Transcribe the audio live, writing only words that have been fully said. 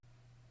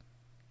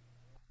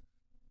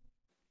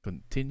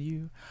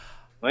continue.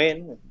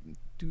 Well,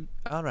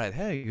 All right.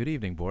 Hey, good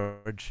evening,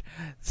 Borge.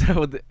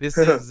 So this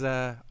is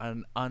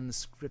an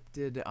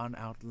unscripted,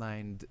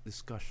 unoutlined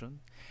discussion,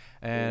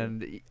 mm,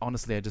 and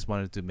honestly, I just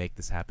wanted to make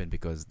this happen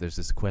because there's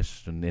this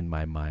question in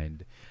my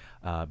mind,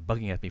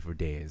 bugging at me for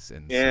days,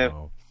 and yeah.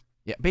 so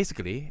yeah,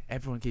 basically,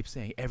 everyone keeps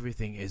saying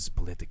everything is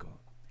political.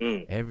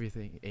 Mm.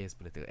 Everything is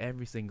political.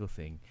 Every single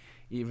thing,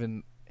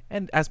 even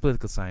and as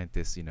political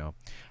scientists,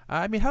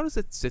 I mean, how does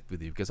it sit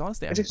with you? Because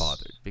honestly, It I'm is.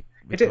 bothered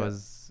It is.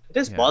 because It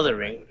is yeah, go ahead.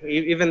 bothering.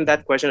 Even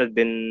that question has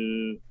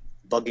been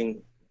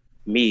bugging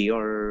me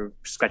or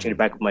scratching the Mm,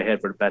 back of my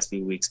head for the past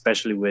few weeks,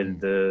 especially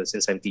with mm,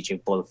 since I'm teaching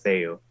Paul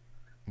Theo.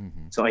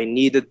 mm-hmm, So I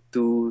needed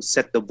to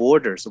set the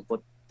borders of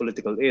what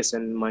political is,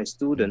 and my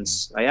mm-hmm,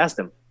 students, I asked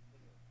them,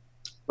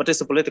 "What is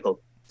the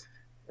political?"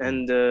 mm,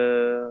 And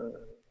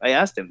I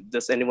asked them,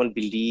 "Does anyone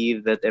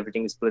believe that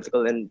everything is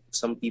political?" And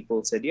some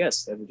people said,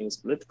 "Yes, everything is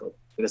political,"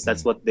 because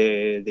that's mm, what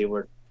they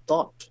were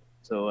taught.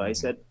 So I mm-hmm,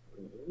 said,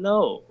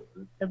 "No,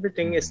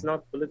 everything is mm-hmm,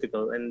 not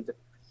political." And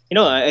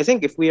I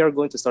think if we are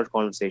going to start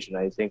conversation,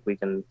 I think we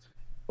can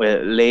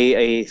lay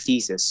a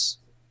thesis,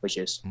 which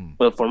is, mm,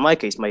 well, for my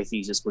case, my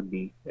thesis would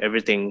be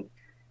everything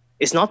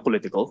is not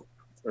political.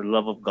 For the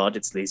love of God,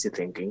 it's lazy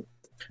thinking,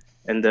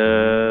 and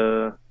ooh,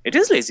 it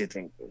is lazy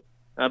thinking.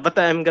 But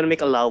I'm gonna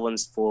make mm-hmm,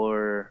 allowance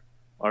for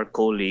our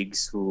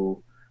colleagues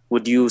who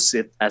would use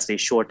it as a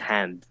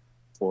shorthand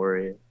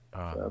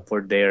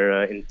for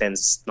their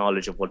intense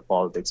knowledge of what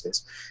politics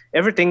is.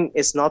 Everything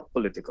is not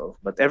political,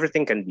 but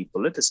everything can be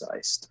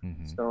politicized.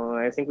 mm-hmm, So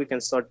I think we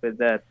can start with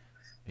that.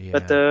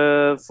 But yeah,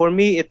 for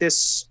me,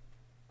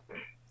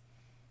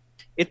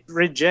 it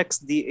rejects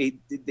the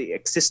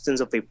existence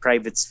of a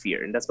private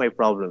sphere, and that's my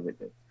problem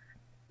with it.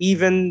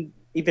 mm-hmm,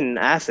 Even in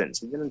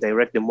Athens, even in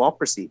direct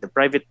democracy, the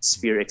private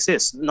sphere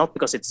exists not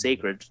because it's mm-hmm,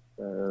 sacred.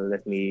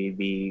 Let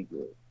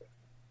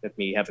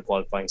me have a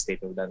qualifying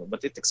statement with that,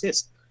 but it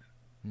exists.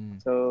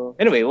 mm. So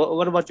anyway,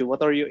 what about you?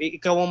 What are you?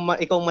 Ikaw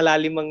ang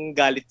malalim ang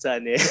galit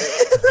sa ano eh.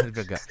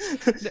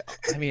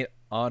 I mean,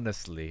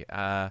 honestly,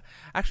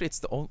 actually,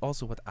 it's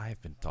also what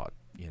I've been taught.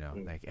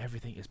 Mm, Like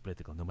everything is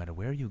political. No matter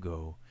where you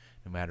go,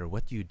 no matter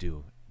what you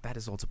do, that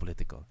is also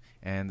political.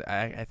 And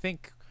I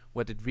think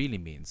what it really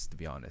means, to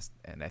be honest,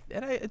 and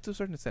I to a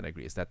certain extent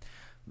agree, is that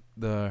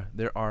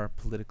there are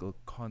political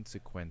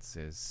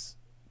consequences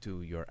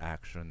to your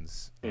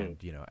actions, mm,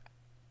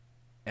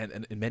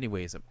 and in many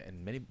ways,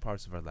 in many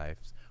parts of our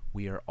lives,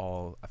 we are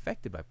all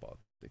affected by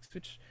politics.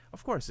 Which,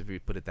 of course, if you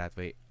put it that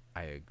way,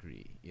 I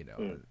agree.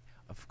 mm,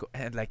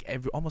 And like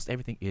almost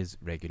everything is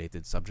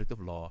regulated, subject of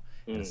law,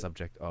 and a mm.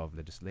 subject of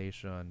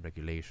legislation,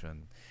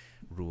 regulation,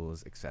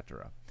 rules,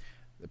 etc.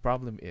 The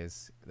problem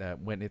is that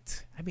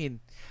I mean,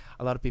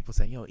 a lot of people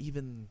say,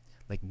 even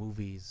like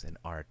movies and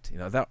art,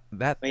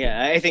 that But thing,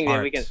 yeah, I think that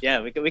art.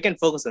 we can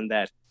focus on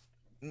that.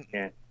 Mm,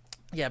 Yeah.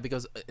 yeah,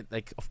 because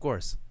like of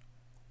course,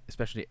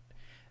 especially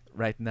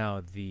right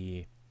now,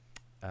 the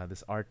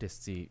this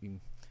artist,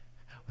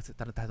 what's it,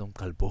 Tarantadong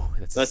Kalbo.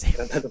 That's his Si name.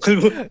 Tarantadong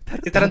Kalbo.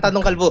 Si Tarantadong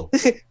Tarantadong Kalbo. Kalbo.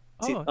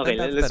 Oh, Okay,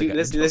 tarantado talaga.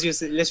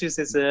 let's use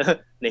his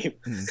name.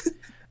 Mm.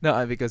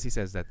 No, because he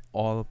says that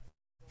all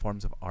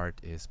forms of art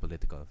is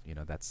political.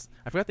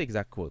 I forgot the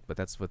exact quote, but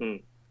that's what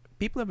Mm.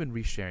 people have been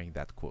resharing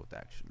that quote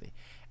actually.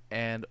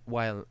 And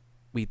while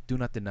we do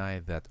not deny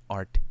that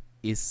art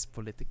is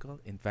political,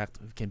 in fact,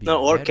 it can be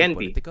No, or very can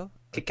be. political,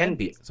 or can Can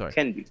be. be. Sorry,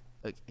 Can be.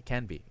 it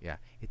can be. Yeah,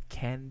 it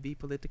can be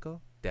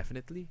political,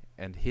 definitely.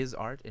 And his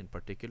art in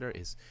particular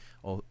is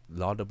all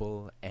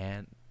laudable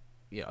and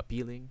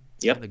appealing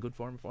Yep. and a good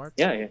form of art.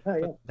 Yeah, yeah, yeah,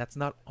 But yeah. that's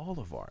not all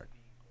of art.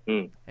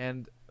 Mm.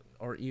 And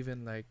or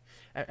even like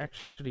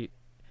actually,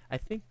 I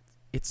think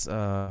it's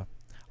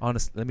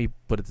honest. Let me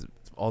put it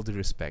all due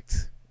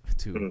respect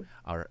to Mm.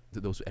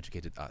 those who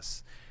educated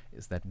us,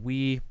 is that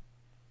we,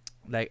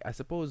 like, I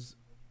suppose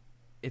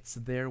it's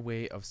their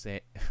way of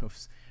saying of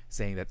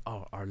saying that,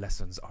 oh, our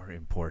lessons are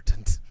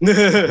important.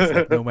 It's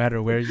like no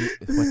matter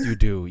what you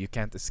do, you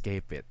can't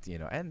escape it.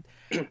 And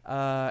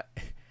uh,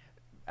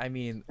 I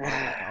mean,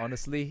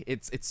 honestly,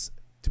 it's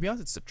to be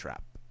honest, it's a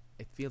trap.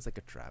 It feels like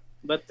a trap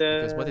But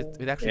because what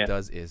it actually yeah.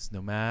 does is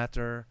no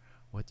matter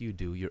what you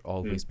do, you'll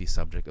Mm. always be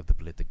subject of the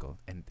political,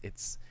 and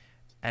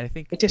I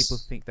think It people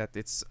is. think that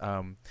it's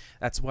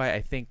that's why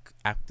I think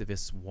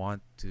activists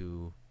want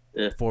to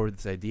Uh, forward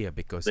this idea,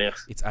 because yeah.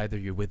 it's either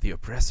you're with the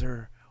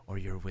oppressor or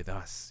you're with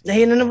us.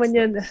 Ayun na That's naman the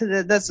yan.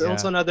 That's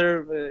also yeah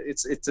another.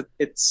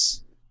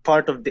 It's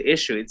part of the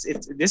issue. It's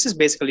this is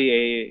basically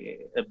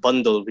a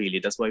bundle really.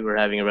 That's why we're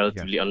having a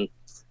yeah relatively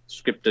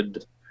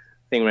unscripted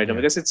thing right now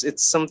yeah because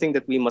it's something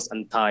that we must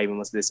untie. We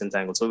must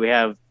disentangle. So we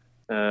have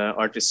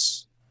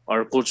artists,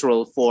 our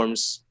cultural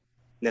forms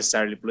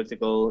necessarily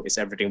political. Is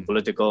everything mm-hmm.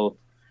 political?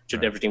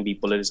 Should Right. everything be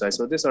politicized?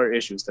 So these are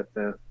issues that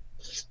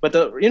but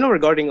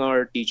regarding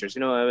our teachers,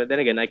 then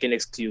again, I can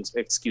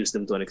excuse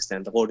them to an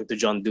extent. According to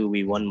John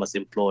Dewey, one Mm-hmm. must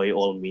employ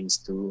all means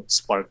to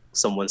spark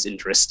someone's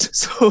interest.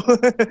 So,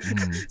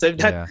 Mm-hmm. so if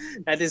Yeah.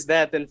 that is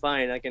that, then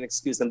fine, I can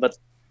excuse them. But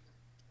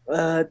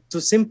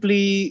to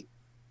simply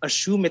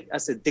assume it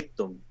as a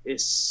dictum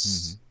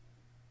Mm-hmm. is,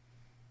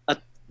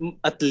 at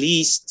at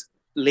least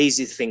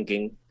lazy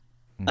thinking.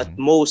 At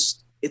Mm-hmm.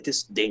 most, it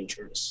is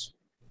dangerous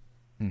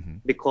Mm-hmm.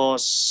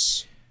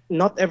 because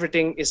not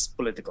everything is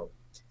political.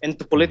 And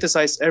to Mm-hmm.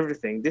 politicize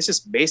everything, this is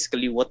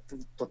basically what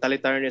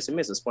totalitarianism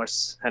is, as far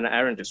as Hannah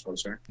Arendt is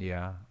concerned.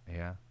 Yeah,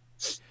 yeah.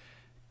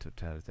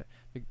 Totalitarian.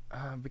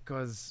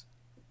 Because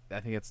I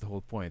think that's the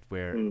whole point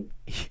where Mm.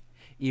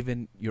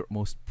 even your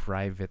most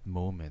private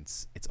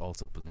moments, it's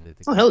also Oh,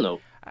 political. hell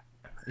no. Uh,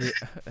 yeah,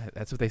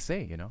 that's what they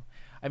say, you know.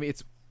 I mean,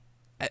 it's.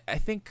 I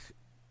think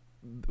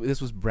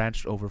this was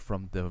branched over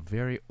from the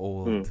very Mm.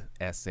 old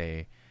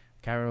essay.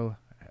 Carol,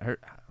 her,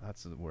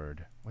 that's the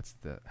word. What's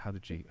the? How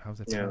did she? How's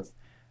that Yeah. pronounced?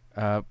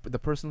 The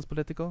person's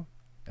political.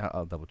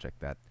 I'll double check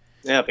that.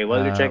 Yeah. Okay.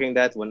 While you're Uh, checking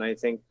that one, I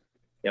think.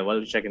 Yeah. While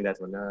you're checking that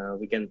one,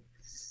 we can.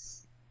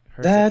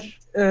 That Hersich,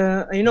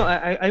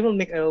 I will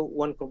make a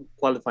one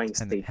qualifying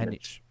statement.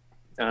 Henich.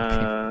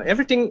 Okay.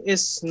 Everything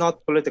is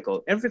not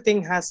political.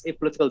 Everything has a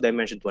political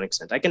dimension to an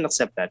extent. I can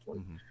accept that one.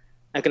 Mm-hmm.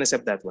 I can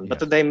accept that one. But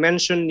the Yes.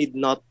 dimension need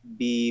not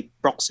be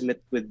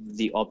proximate with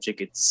the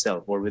object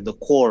itself or with the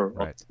core of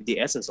Right. the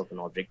essence of an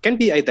object. Can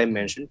be a Mm-hmm.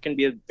 dimension, can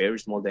be a very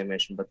small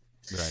dimension, but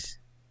Right.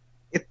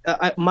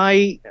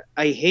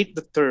 I hate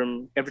the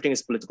term everything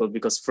is political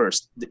because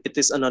first it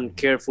is an Mm-hmm.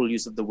 uncareful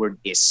use of the word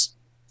is.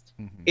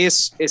 Mm-hmm.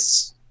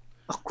 Is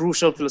a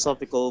crucial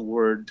philosophical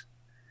word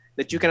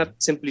that you Mm-hmm. cannot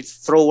simply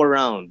throw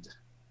around.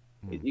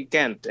 Mm. You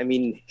can't. I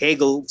mean,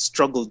 Hegel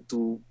struggled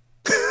to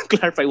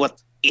clarify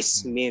what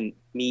is Mm.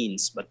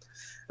 means, but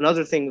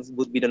another thing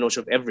would be the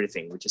notion of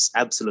everything, which is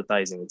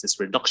absolutizing. It's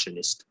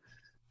reductionist.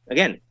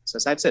 Again, so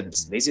as I've said,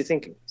 it's Mm-hmm. lazy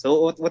thinking.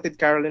 So what did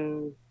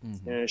Carolyn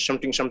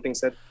Mm-hmm. something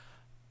said?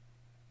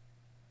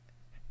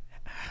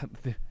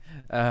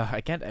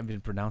 I can't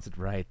even pronounce it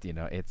right. You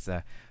know, it's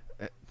uh,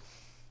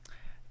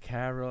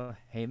 Carol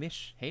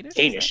Hainish. Hainish,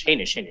 is that right?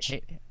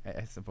 Hainish.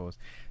 I suppose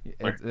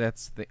Or-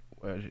 that's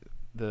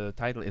the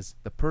title is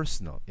the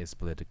personal is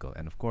political,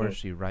 and of course Mm,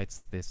 she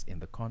writes this in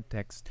the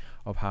context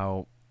of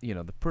how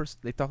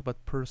they talk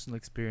about personal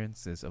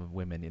experiences of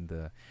women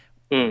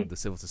mm, in the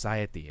civil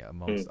society mm,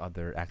 amongst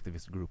other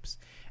activist groups,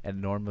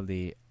 and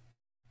normally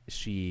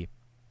she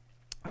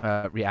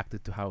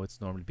reacted to how it's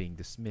normally being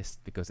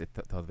dismissed because it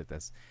thought of it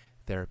as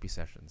therapy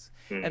sessions.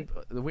 mm, And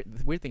the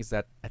weird thing is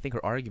that I think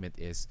her argument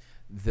is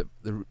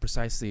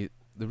precisely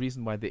the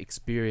reason why they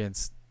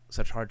experience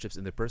such hardships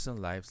in their personal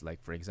lives,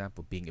 like for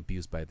example, being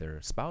abused by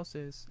their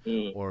spouses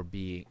mm, or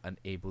being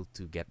unable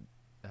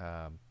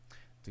um,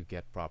 to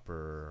get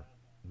proper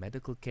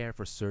medical care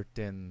for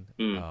certain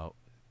mm,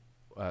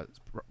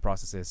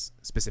 processes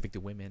specific to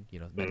women,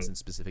 mm, medicine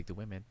specific to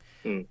women,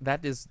 mm,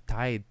 that is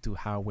tied to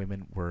how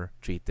women were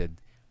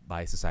treated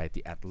by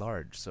society at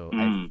large. So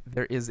mm.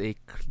 there is a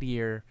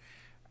clear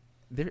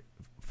there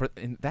for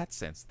in that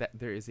sense that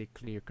there is a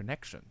clear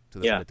connection to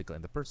the Yeah. political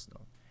and the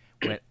personal.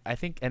 When I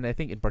think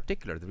in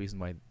particular the reason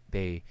why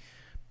they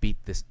beat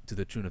this to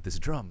the tune of this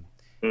drum,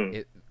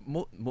 Mm,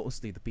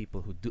 mostly the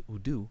people who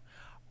do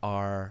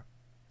are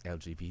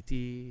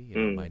LGBT,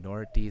 mm,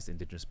 minorities,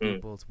 indigenous mm,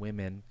 peoples,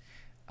 women.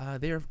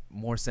 They're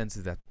more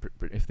sensitive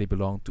that if they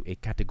belong to a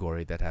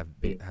category that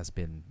mm, has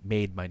been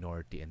made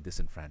minority and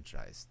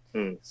disenfranchised.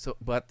 mm, So,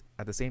 but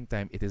at the same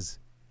time,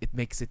 it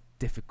makes it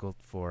difficult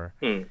for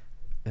mm.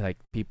 like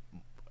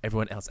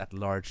everyone else at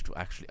large to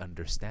actually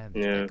understand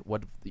it. Yeah. Like,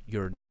 what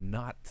you're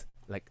not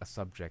like a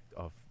subject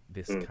of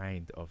this Mm.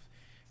 kind of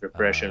uh,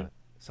 Repression.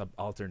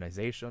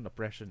 subalternization,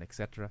 oppression,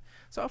 etc.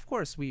 So of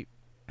course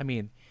I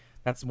mean,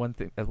 that's one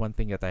thing. One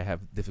thing that I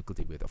have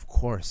difficulty with. Of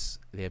course,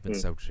 they have been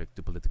Mm, subject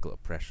to political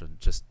oppression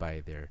just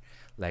by their,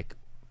 like,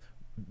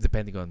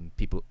 depending on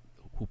people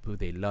who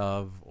they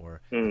love,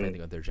 or mm,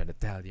 depending on their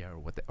genitalia,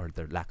 or or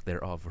their lack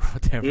thereof, or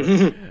whatever.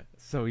 mm.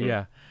 So Mm.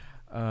 yeah,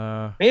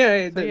 uh,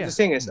 Yeah, so the yeah,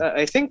 thing is,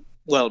 I think,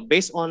 well,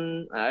 based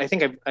on, I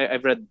think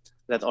I've read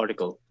that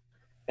article,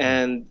 mm,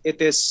 and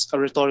it is a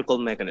rhetorical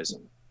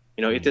mechanism.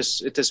 mm,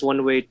 It is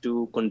one way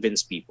to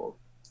convince people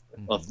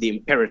of mm-hmm. the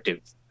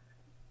imperative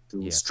to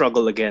Yes,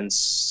 struggle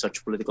against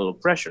such political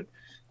oppression.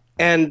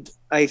 right, And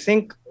I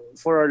think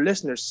for our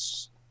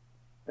listeners,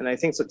 and I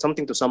think that's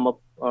something to sum up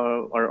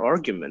our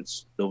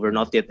arguments, though we're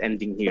mm, not yet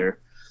ending here,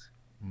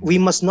 we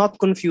mm, must not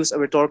confuse a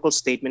rhetorical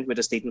statement with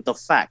a statement of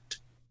fact.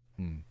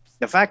 mm,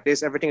 The fact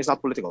is, everything is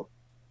not political.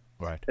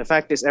 right, The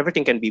fact is,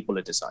 everything can be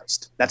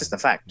politicized. That is the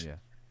mm, fact. yeah,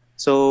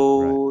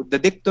 right, So the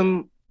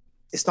dictum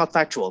is not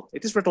factual,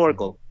 it is mm-hmm.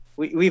 rhetorical.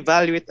 We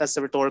value it as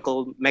a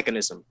rhetorical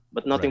mechanism,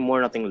 but nothing Right.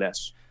 more, nothing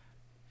less.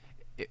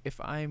 If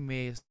I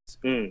may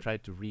Mm. try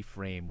to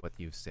reframe what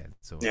you've said,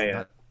 so Yeah, yeah.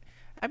 not,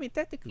 I mean,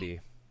 technically,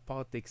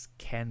 politics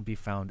can be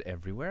found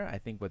everywhere. I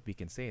think what we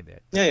can say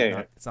that, but Yeah, yeah, yeah.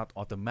 not it's not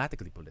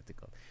automatically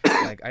political.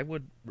 Like I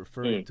would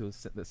refer Mm. it to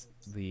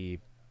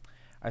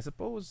I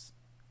suppose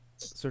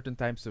certain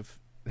types of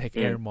like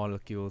Mm. air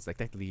molecules, like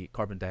technically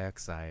carbon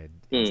dioxide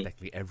is Mm.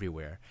 technically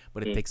everywhere,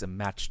 but it Mm. takes a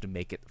match to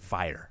make it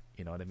fire.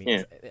 You know what I mean?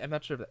 Yeah. I'm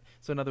not sure.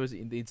 So in other words,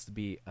 it needs to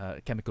be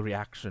a chemical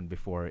reaction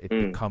before it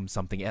Mm. becomes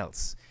something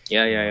else.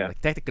 Yeah, You yeah, know, yeah.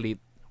 like technically,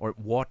 or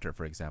water,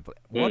 for example.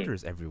 Mm. Water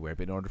is everywhere,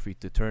 but in order for you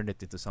to turn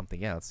it into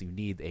something else, you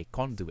need a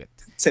conduit.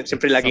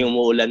 Siyempre It's laging some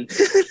umuulan.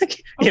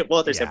 oh Yeah,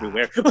 water's yeah,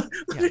 everywhere.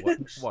 yeah.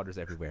 Water's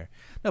everywhere.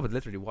 No, but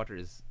literally, water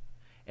is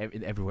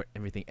in everywhere.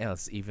 Everything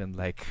else, even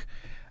like,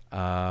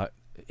 uh,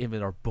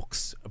 even our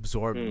books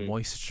absorb Mm.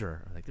 moisture.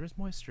 Like there's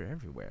moisture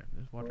everywhere.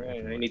 There's water Right, I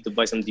everywhere. need to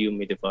buy some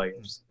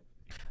dehumidifiers.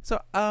 So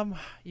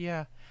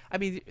yeah, I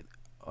mean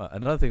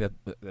another thing that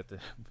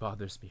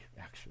bothers me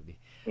actually,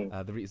 Mm.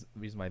 the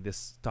reason why this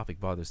topic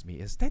bothers me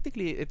is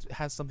technically it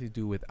has something to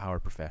do with our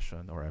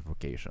profession or our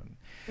vocation.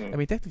 I Mm.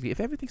 mean technically if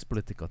everything's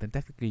political, then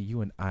technically you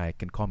and I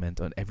can comment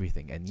on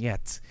everything, and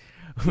yet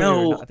we're No,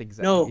 not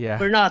exactly no, yeah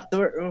we're not.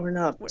 We're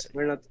not. we're,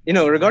 We're not.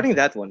 exactly Regarding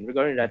yeah. that one,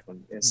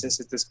 Mm-hmm. since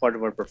it is part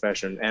of our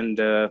profession, and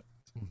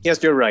Mm-hmm.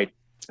 yes, you're right.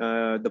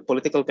 The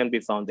political can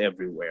be found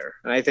everywhere,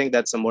 and I think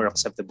that's a more Mm-hmm.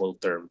 acceptable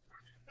term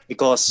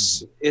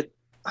because Mm-hmm. it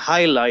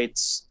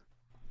highlights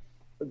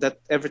that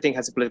everything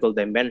has a political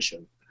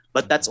dimension.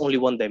 But that's Mm-hmm. only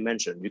one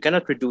dimension. You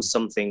cannot reduce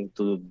something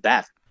to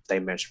that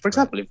dimension. For Right,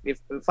 example,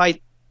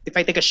 if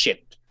I take a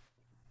shit,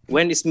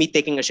 when is me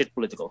taking a shit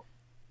political?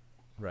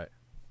 right.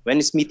 When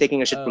is me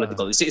taking a shit uh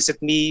political? Is it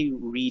me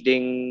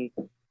reading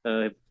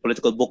a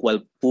political book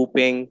while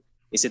pooping?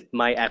 Is it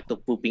my act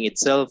of pooping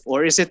itself,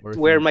 or is it or if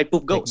where you're my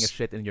poop taking a goes?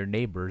 shit in your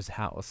neighbor's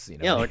house, you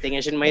know. Yeah, or taking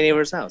a shit in my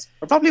neighbor's house,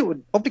 or probably with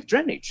public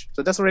drainage.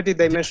 So that's already a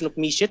dimension of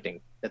me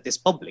shitting that is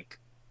public.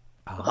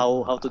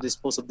 How to Ah.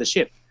 dispose of the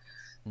shit.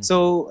 Mm-hmm.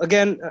 So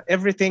again,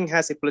 everything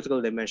has a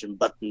political dimension,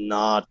 but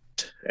not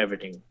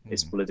everything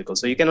is Mm-hmm. political.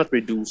 So you Mm-hmm. cannot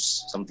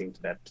reduce something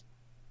to that.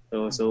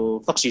 Mm-hmm. So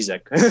fuck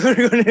Shizak.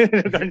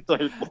 Regarding to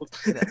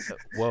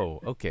help. Whoa,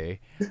 okay.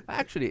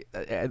 Actually,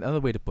 another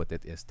way to put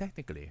it is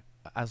technically,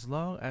 as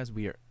long as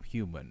we are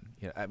human,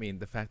 I mean,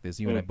 the fact is,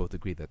 you and I Mm, both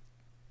agree that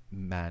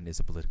man is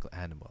a political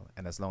animal,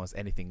 and as long as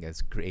anything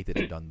is created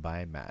and done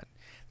by man,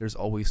 there's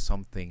always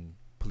something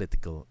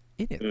political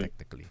in it, mm,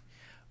 technically.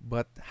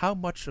 But how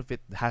much of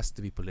it has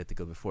to be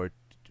political for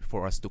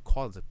us to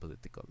call it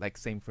political? Like,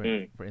 same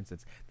mm, for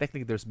instance,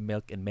 technically there's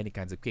milk in many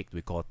kinds of cake. Do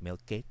we call it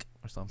milk cake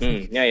or something?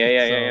 mm. Yeah, yeah,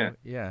 yeah, yeah, yeah. So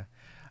yeah,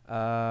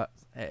 uh,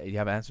 you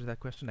have answered that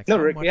question. Like, No,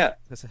 how Rick, yeah.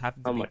 much does it have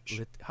to How be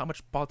much? How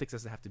much politics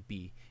does it have to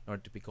be in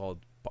order to be called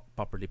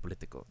properly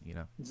political?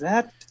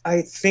 That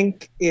I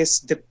think is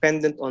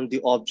dependent on the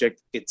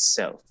object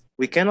itself.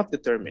 We cannot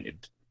determine Mm-hmm.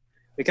 it.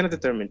 We cannot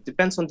Mm-hmm. determine. It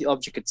depends on the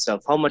object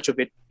itself. How much of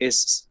it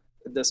is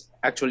does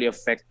actually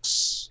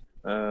affects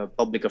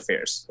public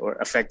affairs or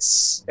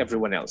affects Mm-hmm.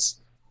 everyone else.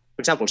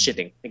 For example, Mm-hmm.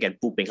 shitting again,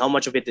 pooping. How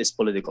much of it is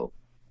political?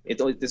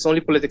 It's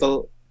only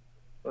political,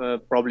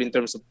 probably in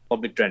terms of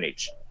public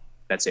drainage.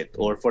 That's it.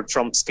 Mm-hmm. Or for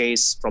Trump's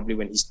case, probably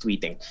when he's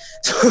tweeting.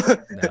 So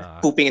Nah,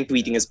 pooping and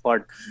tweeting yeah. is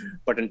part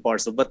and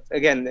parcel. But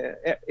again,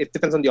 it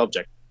depends on the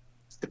object.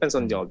 It depends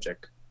on the Mm-hmm.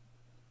 object.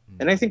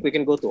 And I Mm-hmm. think we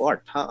can go to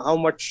art. How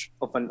much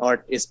of an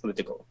art is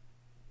political?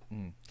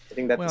 Mm. I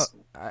think that Well, is.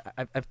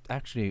 I've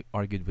actually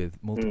argued with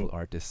Mm. multiple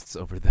artists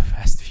over the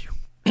past few.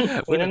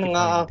 When I Yun ang keep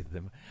running into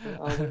them.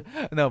 away.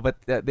 No,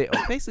 but they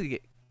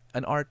basically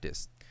an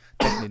artist.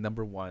 Technically,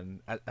 number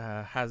one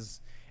has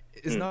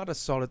is Mm, not a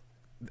solid.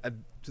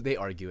 They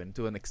argue, and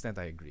to an extent,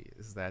 I agree.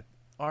 Is that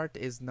art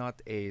is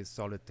not a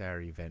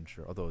solitary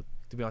venture? Although,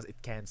 to be honest, it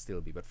can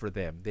still be. But for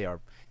them, they are,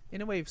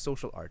 in a way,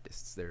 social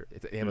artists. They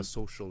have a mm,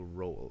 social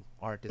role.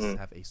 Artists mm,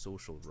 have a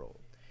social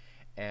role,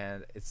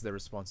 and it's their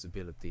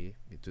responsibility,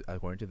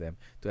 according to them,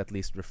 to at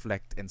least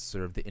reflect and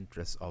serve the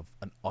interests of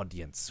an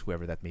audience,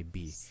 whoever that may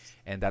be,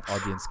 and that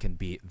audience can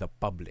be the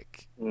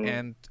public. mm,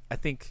 And I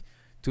think,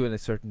 to a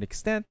certain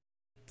extent,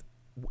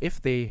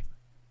 if they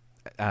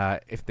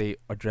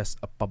address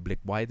a public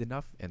wide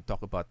enough and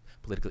talk about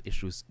political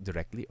issues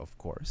directly, of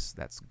course,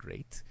 that's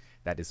great.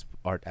 That is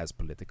art as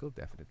political,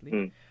 definitely.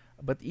 mm.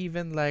 But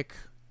even like,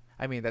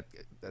 I mean, that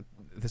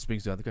this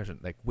brings to another question: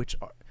 like, which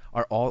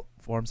are all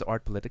forms of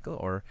art political,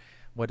 or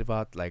what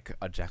about like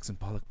a Jackson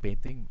Pollock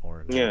painting,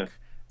 or Yeah. like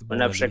the An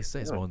Mona abstract, Lisa?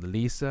 Is Mona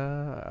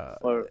Lisa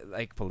or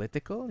like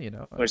political?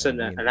 or is I it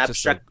mean, an it's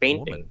just a abstract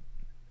painting? woman,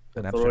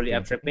 an abstract Thoroughly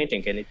abstract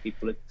painting. painting. Can it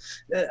be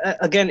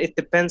again, it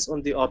depends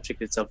on the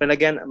object itself. And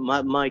again,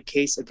 my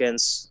case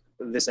against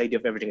this idea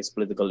of everything is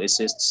political is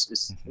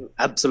Mm-hmm.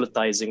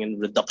 absolutizing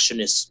and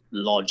reductionist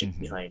logic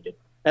Mm-hmm. behind it.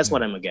 That's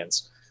what Mm-hmm. I'm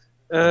against.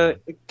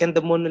 Mm-hmm. Can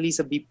the Mona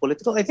Lisa be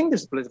political? I think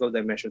there's a political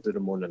dimension to the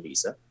Mona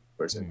Lisa,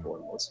 first and Mm-hmm.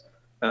 foremost.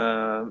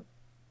 Um,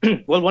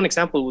 well, one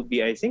example would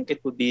be, I think it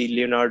would be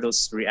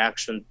Leonardo's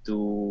reaction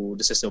to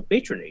the system of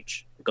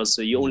patronage, because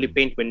you only Mm-hmm.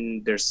 paint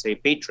when there's a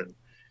patron.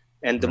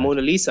 And the Right.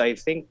 Mona Lisa, I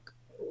think,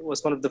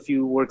 was one of the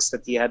few works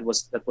that he had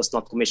that was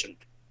not commissioned,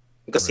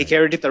 because he Right.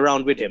 carried it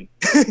around with him.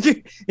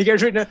 He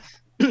carried it.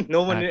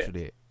 No one.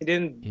 Actually, He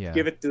didn't yeah.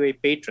 give it to a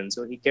patron,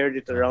 so he carried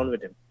it around Uh-huh.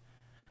 with him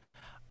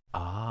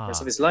the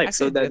rest of Ah, his life.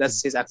 actually, So that's a that's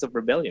his act of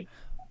rebellion.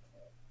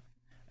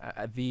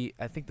 the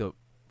I think the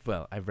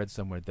well, I've read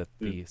somewhere that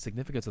Mm. the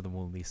significance of the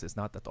Mona Lisa is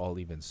not at all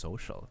even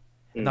social.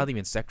 And not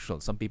even sexual.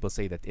 Some people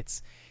say that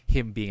it's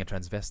him being a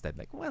transvestite.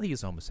 Like, well,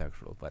 he's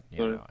homosexual, but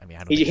I mean,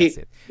 I don't He, think that's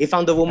he it. he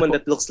found a woman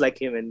that looks like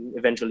him, and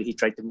eventually he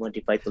tried to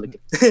modify to look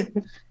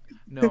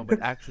No, but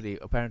actually,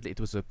 apparently, it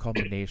was a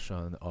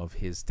combination of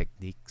his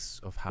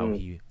techniques of how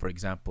he, for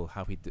example,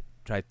 how he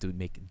tried to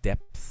make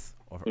depth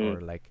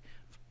or like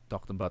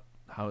talked about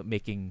how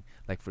making,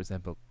 like, for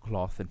example,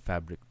 cloth and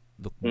fabric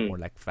look more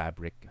like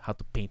fabric, how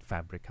to paint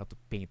fabric, how to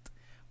paint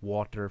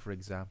water, for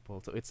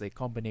example. So it's a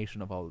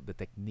combination of all the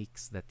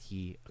techniques that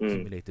he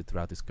accumulated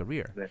throughout his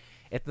career. Yeah.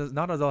 It does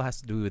not at all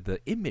has to do with the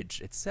image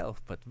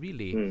itself, but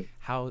really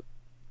how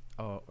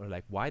or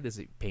like why does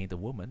it paint a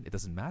woman? It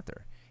doesn't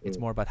matter. It's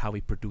more about how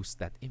he produced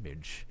that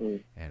image,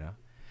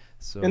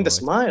 So And the it's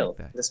kind of smile. like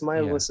that. The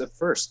smile Yeah. was a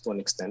first to an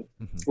extent.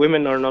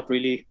 Women are not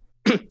really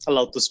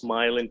allowed to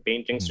smile in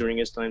paintings during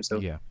his time, so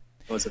Yeah.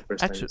 that was the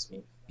first time.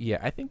 Actually, yeah,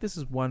 I think this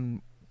is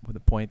one the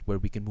point where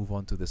we can move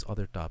on to this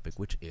other topic,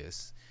 which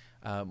is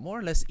more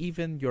or less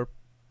even your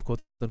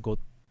quote unquote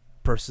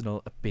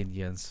personal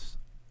opinions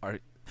are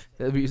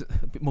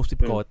most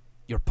people call it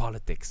your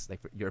politics.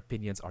 Like your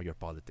opinions are your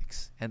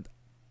politics. And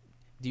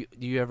do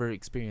you ever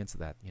experience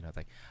that?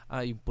 Like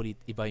yung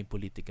iba yung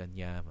politika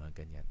niya, mga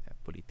ganyan,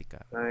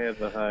 politika.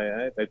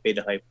 I paid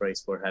a high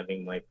price for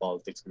having my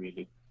politics,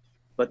 really.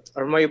 But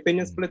are my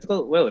opinions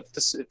political? Well, if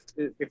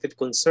it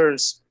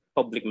concerns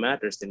public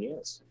matters, then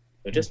yes,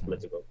 they're just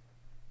political.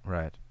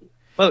 Right.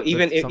 Well,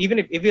 even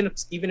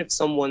if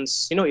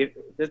someone's,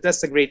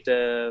 that's a great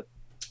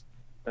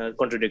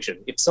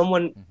contradiction. If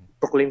someone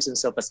proclaims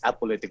himself as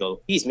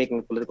apolitical, he's making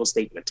a political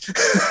statement.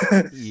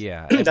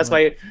 Yeah. that's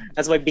why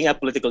being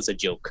apolitical is a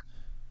joke.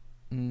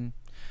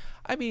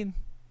 I mean,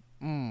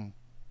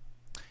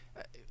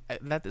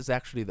 that is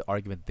actually the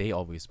argument they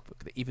always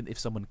put. Even if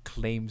someone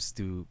claims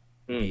to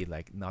be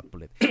like not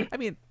political, I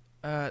mean,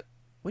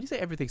 when you say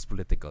everything's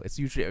political, it's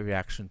usually a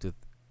reaction to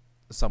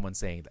someone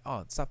saying,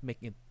 "Oh, stop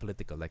making it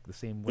political." Like the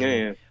same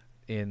way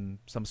in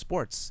some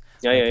sports,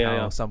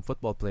 how some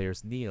football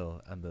players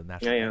kneel on the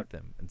national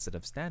anthem instead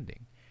of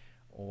standing,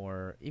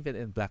 or even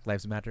in Black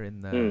Lives Matter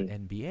in the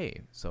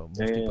NBA. So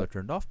most people are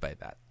turned off by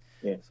that.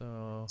 Yeah.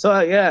 So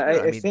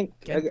I think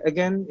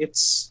again,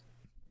 it's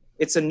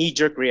a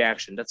knee-jerk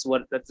reaction. That's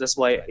why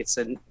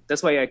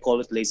that's why I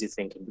call it lazy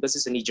thinking, because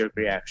it's a knee-jerk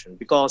reaction.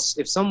 Because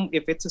if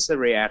it's a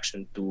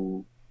reaction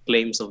to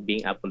claims of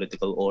being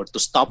apolitical or to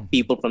stop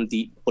people from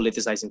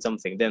politicizing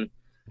something, then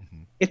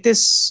it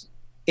is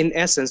in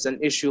essence an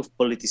issue of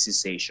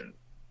politicization.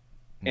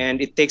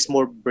 And it takes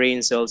more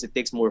brain cells, it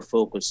takes more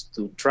focus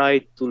to try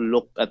to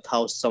look at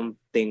how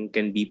something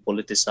can be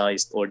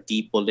politicized or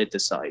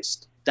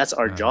depoliticized. That's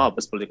our job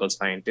as political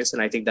scientists,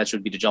 and I think that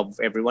should be the job of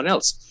everyone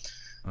else,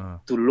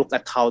 to look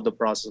at how the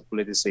process of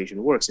politicization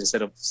works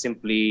instead of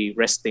simply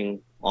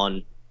resting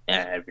on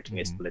everything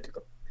is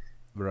political.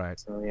 Right.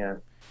 So yeah.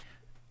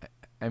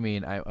 I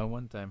mean, I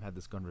one time had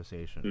this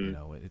conversation,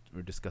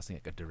 we're discussing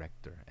like a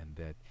director, and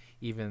that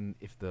even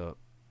if the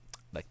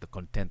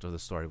content of the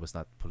story was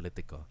not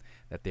political,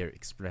 that they're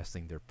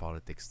expressing their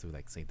politics through,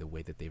 like, say, the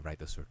way that they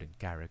write a certain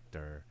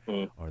character,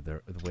 or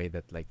the way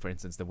that, like, for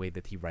instance, the way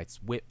that he writes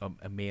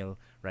a male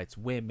writes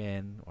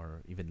women,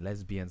 or even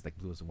lesbians, like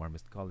blue is the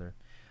warmest color.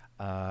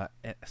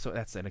 So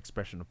that's an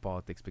expression of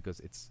politics because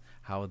it's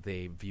how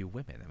they view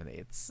women. I mean,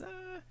 it's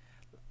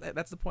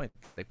that's the point.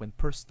 Like when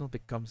personal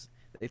becomes,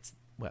 it's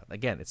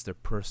their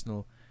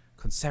personal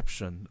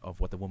conception of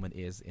what a woman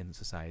is in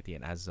society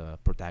and as a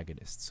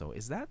protagonist. So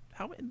is that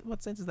in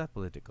what sense is that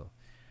political?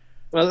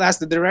 Well, ask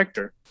the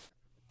director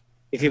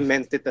if he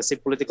meant it as a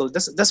political.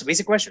 That's a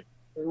basic question.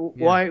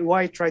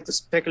 Why try to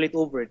speculate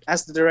over it?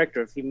 Ask the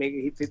director if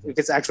if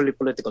it's actually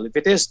political. If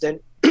it is, then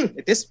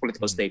it is a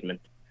political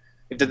statement.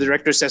 If the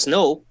director says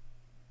no,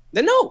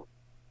 then no.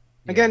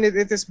 Again,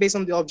 it is based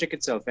on the object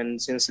itself,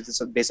 and since it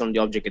is based on the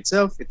object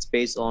itself, it's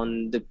based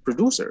on the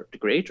producer, the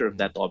creator of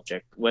that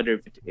object,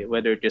 whether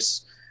it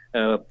is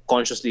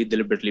consciously,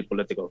 deliberately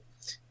political.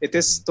 It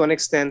is to an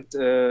extent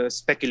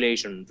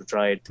speculation to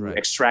try to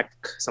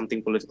extract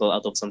something political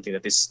out of something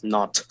that is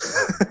not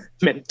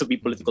meant to be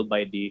political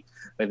by the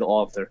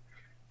author.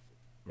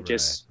 Which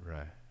is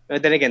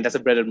then again, that's a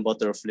bread and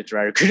butter of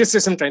literary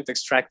criticism, trying to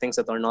extract things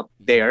that are not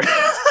there.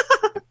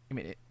 I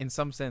mean, in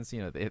some sense,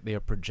 they are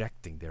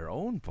projecting their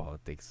own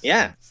politics.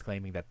 Yeah,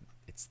 claiming that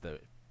it's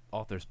the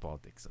author's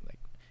politics, and like,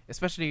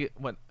 especially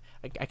when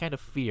I kind of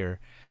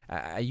fear.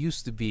 I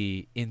used to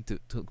be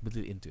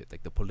completely into it,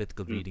 like the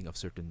political reading of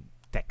certain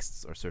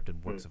texts or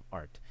certain works of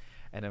art,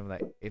 and I'm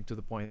like into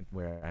the point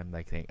where I'm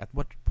like saying, at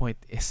what point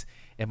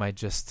am I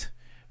just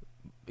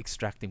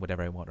extracting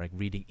whatever I want, like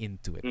reading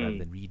into it rather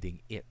than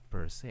reading it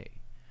per se?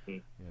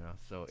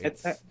 So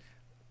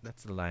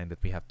that's the line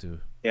that we have to.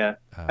 Yeah,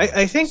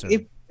 I think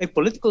if a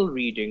political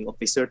reading of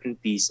a certain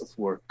piece of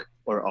work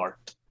or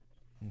art,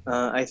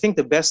 I think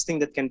the best thing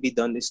that can be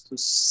done is to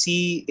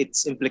see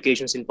its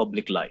implications in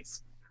public life,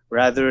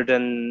 rather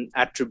than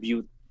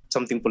attribute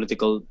something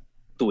political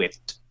to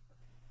it,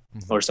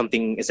 or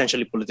something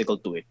essentially political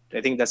to it.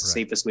 I think that's the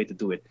safest way to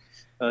do it.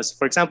 So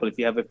for example, if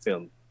you have a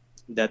film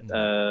that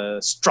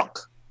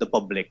struck the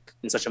public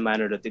in such a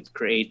manner that it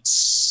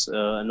creates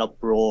an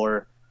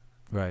uproar,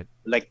 Right.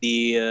 like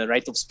the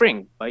Rite of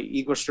Spring by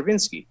Igor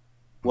Stravinsky.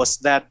 Was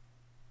that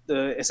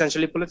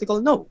essentially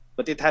political? No,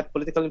 but it had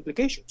political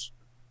implications.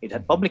 It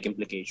had public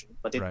implications,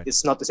 but Right.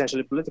 it's not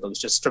essentially political.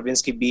 It's just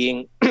Stravinsky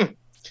being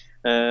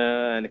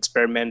an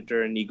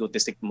experimenter, an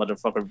egotistic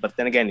motherfucker. But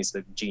then again, he's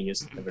a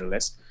genius,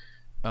 nevertheless.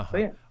 So Uh-huh.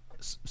 yeah,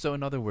 So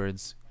in other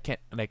words, can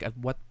like at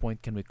what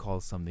point can we call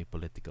something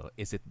political?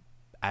 Is it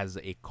as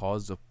a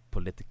cause of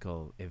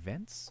political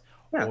events,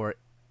 yeah. or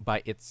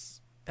by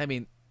its? I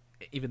mean,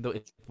 even though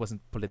it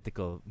wasn't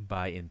political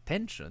by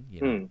intention,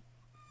 Hmm.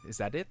 is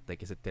that it?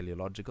 Like, is it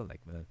teleological,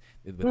 like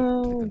with a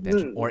political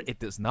intention, Mm, or it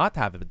does not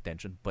have an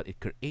intention, but it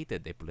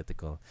created a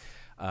political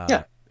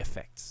yeah.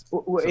 effects?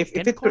 So If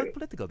can you it call it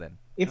political then?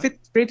 if it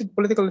created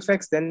political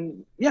effects,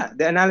 then yeah,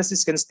 the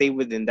analysis can stay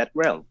within that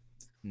realm.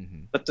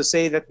 Mm-hmm. But to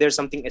say that there's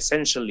something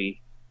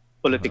essentially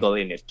Uh-huh. political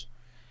in it,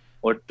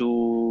 or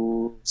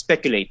to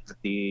speculate that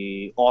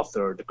the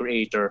author, the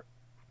creator,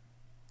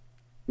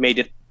 made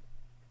it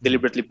Mm.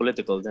 deliberately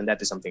political, then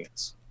that is something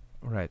else.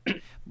 Right.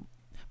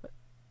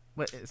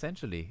 But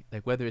essentially,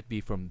 like whether it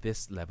be from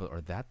this level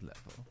or that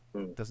level,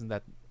 Hmm. doesn't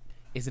that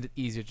isn't it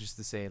easier just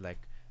to say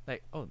like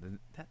oh in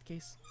that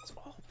case it's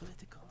all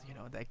political,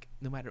 like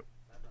no matter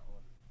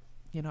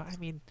I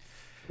mean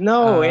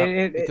No,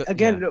 because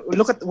again,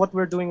 look at what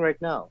we're doing right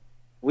now.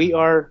 We mm-hmm,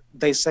 are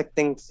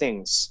dissecting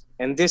things,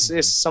 and this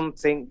is mm-hmm,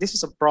 something. This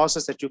is a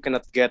process that you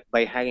cannot get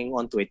by hanging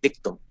on to a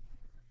dictum.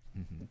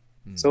 mm-hmm,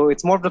 So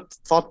it's more the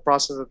thought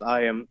process that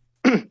I am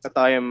that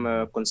I am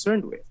mm-hmm.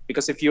 concerned with.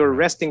 Because if you're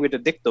Right, resting with the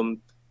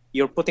dictum,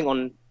 you're putting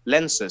on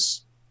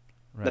lenses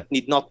right, that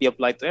need not be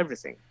applied to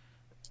everything,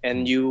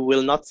 and mm, you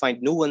will not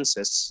find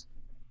nuances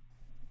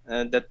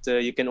that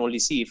you can only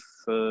see if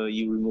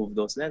you remove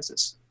those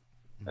lenses.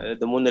 mm-hmm,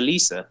 The Mona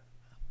Lisa,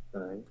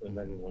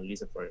 mm-hmm, Mona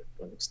Lisa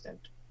to an extent.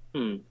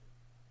 Hmm.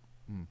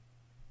 mm.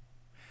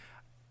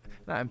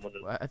 Now,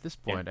 Mona, at this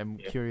yeah, point I'm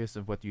yeah. curious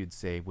of what you'd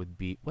say would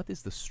be what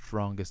is the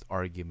strongest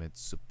argument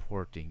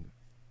supporting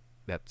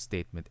that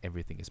statement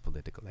everything is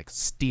political, like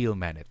steel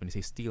man it. When you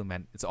say steel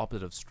man, it's the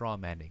opposite of straw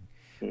manning,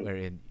 Hmm.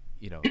 wherein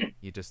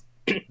you just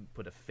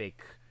put a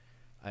fake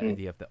Hmm.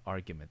 idea of the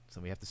argument.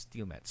 So we have to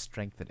steel man,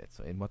 strengthen it.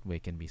 So in what way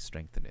can we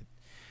strengthen it?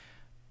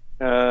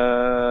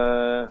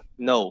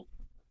 No,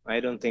 I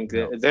don't think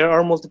No. there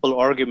are multiple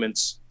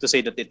arguments to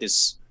say that it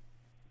is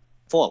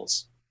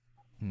false.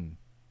 Hmm.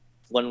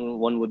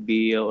 One would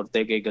be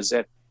Ortega y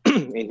Gasset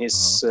in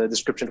Uh-huh. his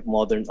description of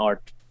modern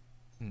art.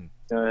 Hmm.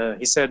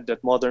 He said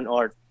that modern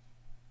art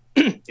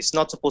is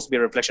not supposed to be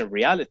a reflection of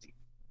reality.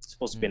 It's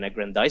supposed to be Hmm. an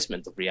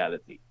aggrandizement of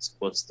reality. It's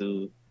supposed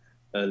to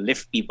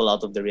lift people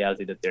out of the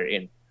reality that they're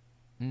in.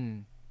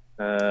 Hmm.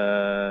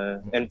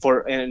 And Hmm.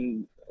 for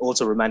and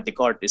also romantic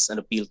art is an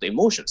appeal to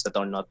emotions that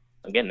are not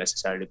again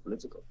necessarily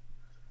political.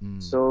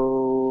 Hmm.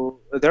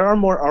 So there are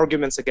more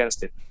arguments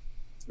against it,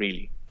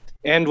 really.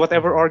 And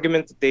Hmm. whatever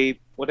argument that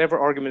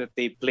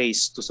they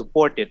place to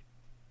support it,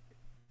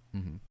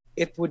 Hmm.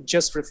 it would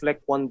just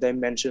reflect one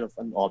dimension of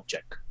an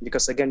object.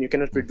 Because again, you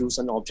cannot Hmm. reduce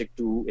an object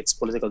to its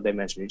political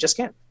dimension. You just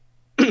can't.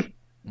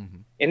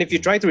 Hmm. And if you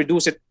Hmm. try to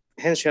reduce it,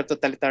 hence you have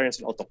totalitarians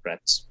and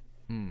autocrats.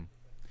 Hmm.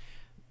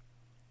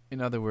 In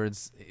other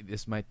words,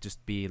 this might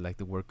just be like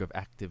the work of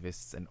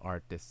activists and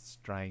artists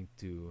trying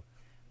to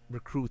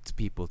recruit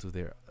people to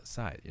their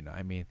side.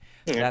 I mean,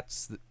 Yeah.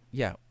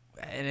 yeah,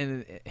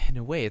 and in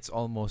a way, it's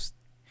almost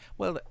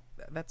well.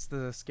 That's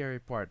the scary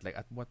part. Like,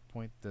 at what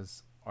point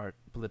does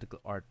political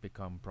art,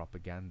 become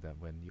propaganda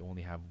when you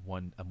only have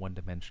a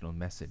one-dimensional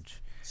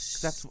message?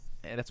 Because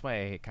that's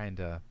why I kind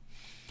of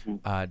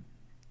uh,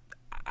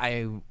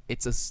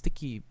 it's a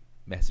sticky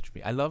message for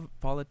me. I love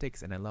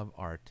politics and I love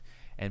art,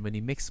 and when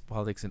you mix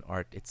politics and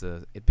art,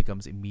 it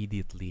becomes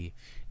immediately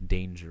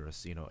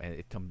dangerous, and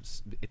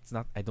it's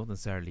not. I don't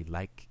necessarily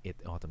like it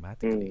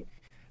Mm, automatically.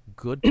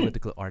 Good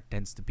political art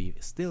tends to be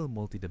still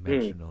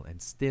mm, multidimensional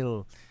and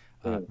still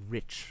mm.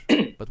 rich,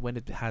 but when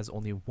it has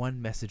only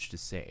one message to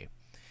say,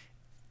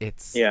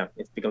 it's Yeah,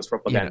 it becomes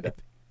you know propaganda. it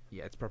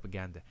yeah, it's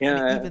propaganda.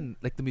 And Yeah. even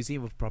like the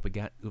museum of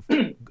propaganda of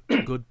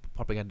good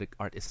propagandic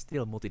art is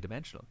still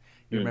multidimensional.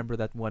 You Mm. remember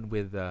that one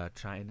with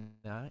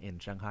China in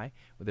Shanghai,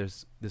 where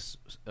there's this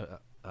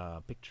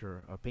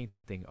picture or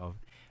painting of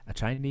a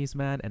Chinese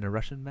man and a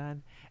Russian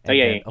man, Oh and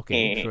yeah, then yeah.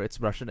 okay, sure, it's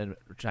Russian and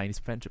Chinese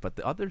friendship, but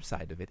the other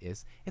side of it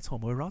is it's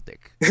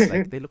homoerotic. It's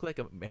like they look like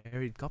a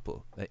married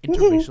couple, an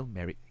interracial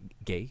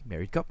gay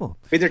married couple.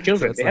 With their So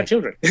children, it's they have like,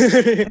 children.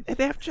 and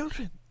they have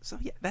children. So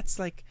yeah, that's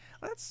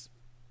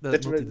the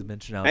That's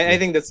multidimensionality I of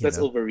think that's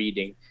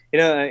overreading.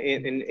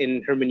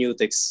 In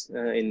hermeneutics,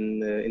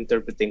 in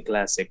interpreting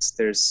classics,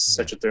 there's yeah.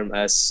 such a term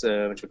as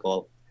what you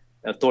call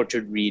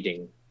tortured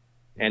reading,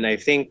 and I Mm,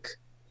 think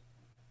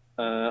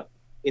uh,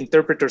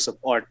 interpreters of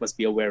art must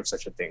be aware of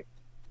such a thing,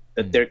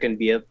 that mm, there can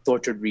be a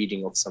tortured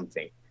reading of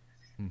something.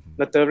 mm-hmm,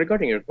 But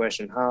regarding your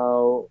question,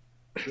 how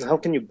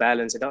can you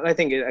balance it out? I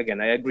think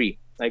again, I agree.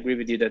 I agree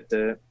with you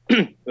that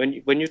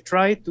when you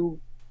try to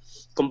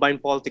combine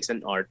politics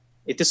and art,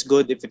 it is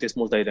good if it is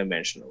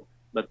multidimensional.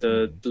 But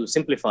mm-hmm, to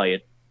simplify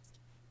it,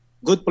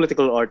 good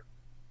political art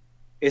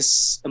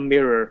is a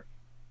mirror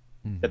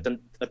Mm-hmm.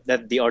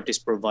 that the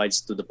artist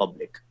provides to the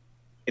public.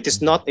 It is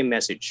Mm-hmm. not a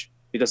message,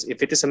 because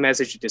if it is a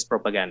message, it is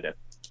propaganda.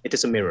 It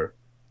is a Mm-hmm. mirror,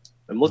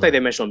 a Right.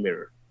 multidimensional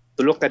mirror.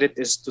 To look at it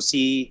is to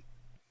see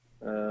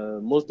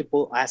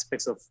multiple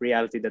aspects of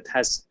reality that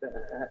has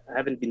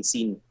haven't been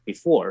seen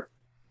before,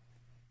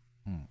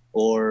 Mm.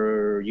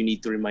 or you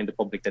need to remind the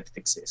public that it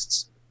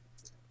exists.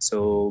 Mm-hmm. So,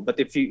 but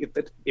if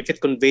it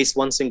conveys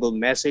one single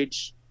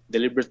message,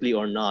 deliberately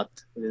or not,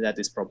 then that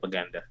is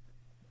propaganda.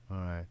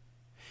 All right.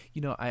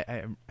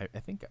 I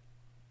think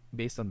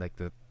based on like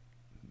the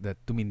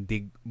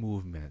Tumindig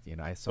movement,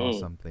 I saw Mm.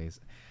 someplace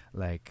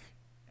like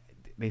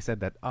they said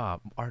that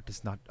art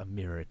is not a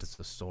mirror, it's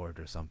a sword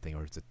or something,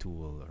 or it's a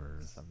tool or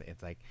something.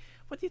 It's like,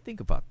 what do you think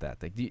about that?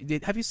 Like,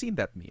 have you seen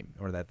that meme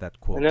or that No,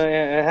 quote?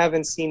 I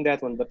haven't seen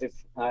that one, but if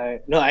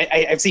I no,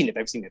 I've seen it.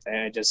 I've seen it.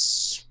 I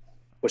just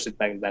pushed it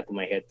back in the back of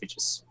my head, which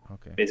is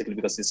Okay. basically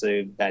because it's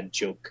a bad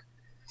joke.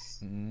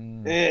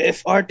 Mm.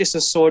 If art is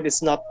a sword,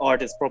 it's not art.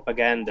 It's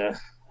propaganda.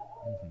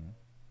 Mm-hmm.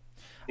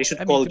 They should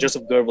I mean call to be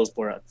Joseph Goebbels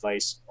for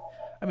advice.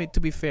 I mean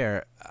to be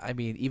fair, I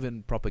mean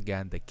even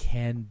propaganda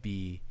can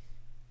be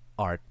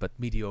art, but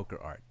mediocre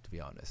art. To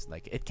be honest,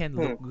 like it can Hmm.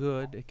 look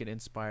good, it can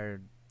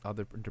inspire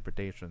other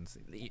interpretations.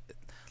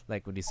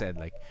 Like when you said,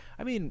 like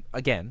I mean,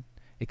 again,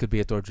 it could be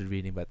a tortured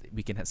reading, but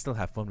we can still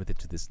have fun with it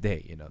to this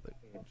day.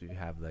 You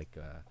have like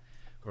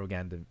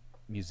propaganda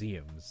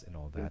museums and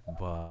all that,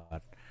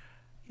 but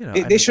I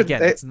mean, They again, should.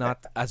 it's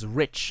not as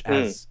rich Hmm.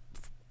 as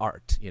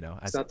art.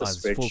 It's not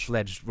As as full rich.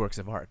 fledged works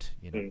of art.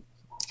 Hmm.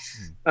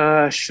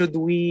 Mm. Should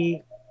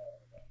we?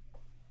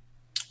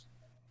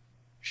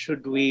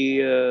 Should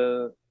we?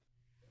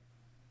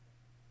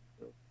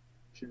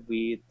 Should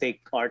we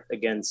take art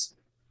against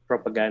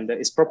propaganda?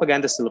 Is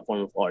propaganda still a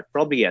form of art?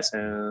 Probably yes.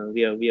 Mm.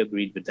 We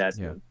agreed with that.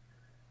 Yeah,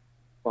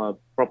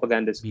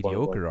 Propaganda is a form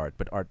of art. mediocre art,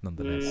 but art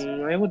nonetheless.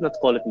 I would not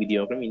call it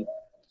mediocre. I mean,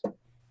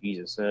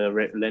 Jesus,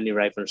 Lenny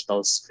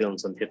Riefenstahl's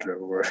films on Hitler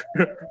were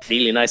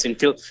really nice in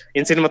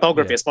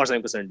cinematography. Yeah. As far as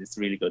I'm concerned, it's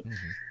really good.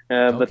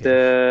 Mm-hmm. But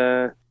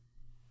Okay.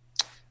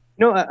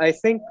 no, I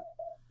think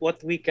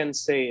what we can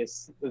say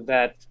is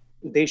that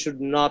they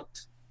should not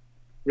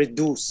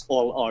reduce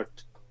all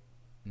art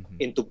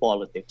Mm-hmm. into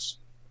politics.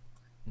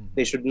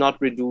 They Mm-hmm. should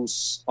not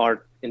reduce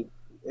art and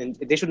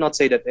they should not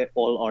say that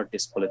all art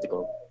is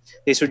political.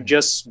 They should Mm.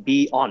 just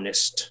be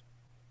honest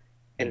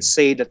and Mm.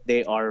 say that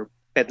they are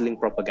peddling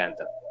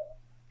propaganda.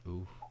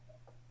 Ooh.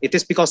 It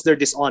is because they're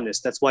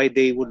dishonest. That's why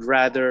they would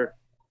rather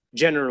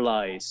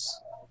generalize.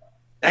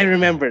 I Mm.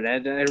 remember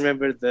that. I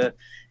remember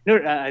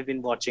I've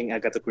been watching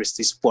Agatha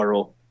Christie's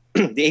Poirot,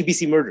 the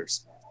ABC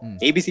murders. Mm.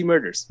 ABC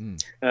murders. Mm.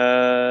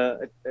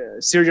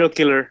 Serial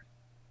killer.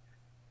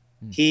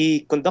 Mm.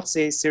 He conducts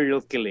a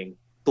serial killing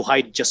to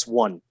hide just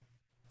one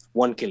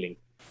killing.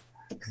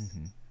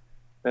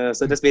 Mm-hmm.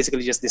 So that's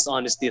basically just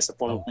dishonesty as a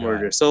form of Oh God.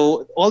 murder.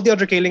 So all the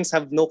other killings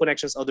have no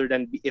connections other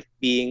than it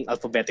being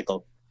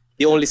alphabetical.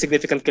 The only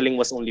significant killing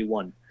was only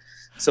one.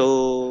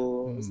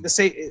 So Mm.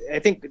 I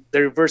think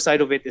the reverse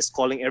side of it is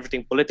calling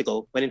everything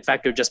political when in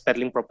fact you're just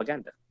peddling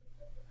propaganda.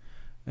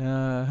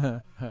 Uh,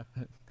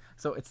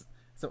 so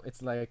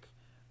it's like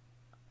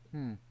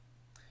hmm.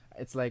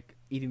 It's like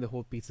eating the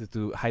whole pizza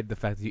to hide the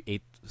fact that you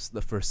ate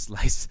the first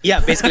slice. Yeah,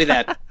 basically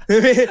that.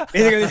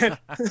 Basically that.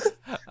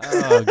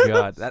 Oh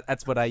God,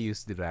 that's what I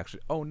used to do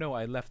actually. Oh no,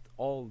 I left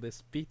all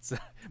this pizza.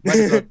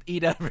 Might as well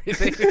eat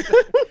everything.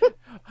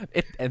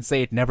 And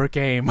say it never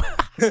came.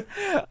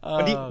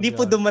 Oh Di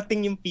po God.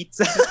 dumating yung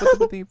pizza. Di pa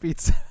dumating yung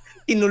pizza.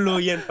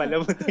 Tinuluyan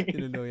pala.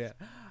 Tinuloy.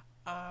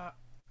 Uh,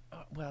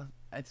 well,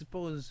 I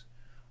suppose.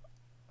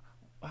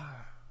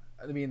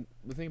 I mean,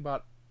 the thing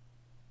about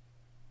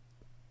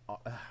uh,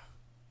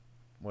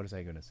 what was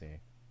I gonna say?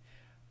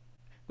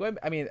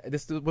 I mean,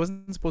 this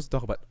wasn't supposed to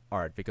talk about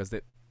art because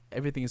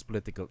everything is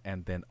political,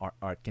 and then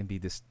art can be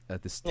this a Yeah,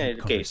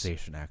 distinct the case.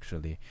 conversation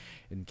actually,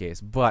 in case.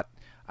 But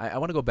I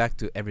want to go back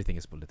to everything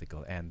is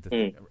political, and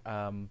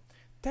Mm.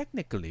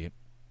 technically,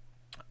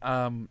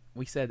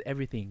 we said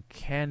everything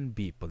can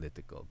be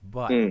political,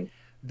 but Mm.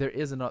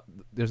 there's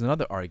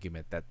another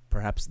argument that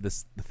perhaps the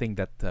thing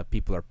that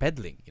people are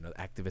peddling,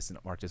 activists and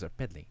artists are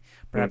peddling.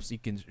 Mm. Perhaps you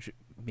can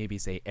maybe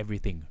say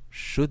everything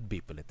should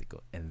be political,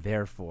 and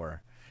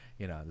therefore,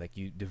 like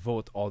you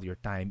devote all your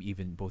time,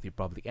 even both your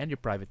public and your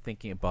private,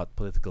 thinking about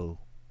political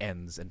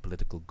ends and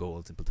political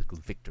goals and political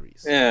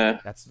victories.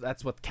 Yeah.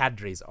 That's what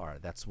cadres are.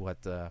 That's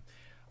what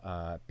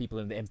people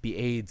in the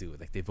MPA do.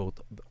 Like they devote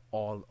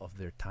all of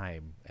their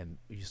time and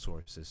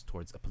resources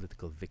towards a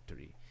political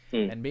victory,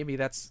 Mm. and maybe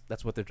that's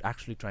what they're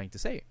actually trying to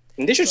say.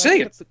 And they should So I say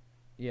think it. that's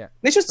yeah.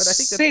 They should But I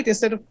think that say it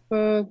instead of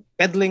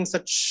peddling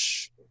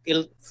such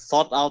ill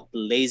thought out,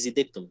 lazy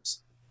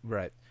dictums.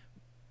 right.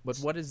 But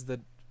what is the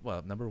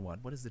number one?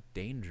 What is the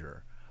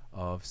danger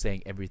of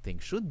saying everything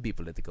should be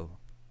political?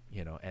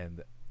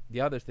 And the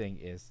other thing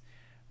is,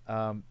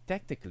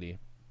 technically,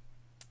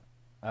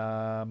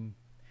 um,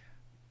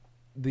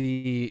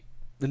 the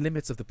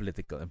limits of the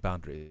political and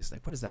boundaries.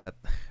 Like, what is that?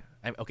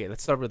 Okay,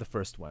 let's start with the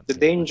first one. The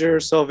Which one?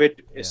 dangers of it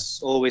Yeah. is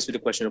always with the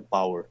question of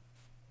power.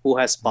 who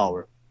has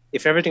power.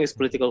 If everything is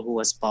political, who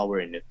has power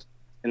in it?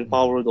 And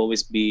power would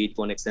always be, to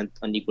one extent,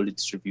 unequally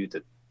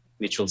distributed.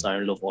 Mitchell's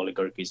iron law of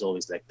oligarchy is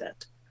always like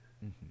that.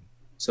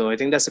 So I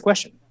think that's the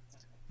question.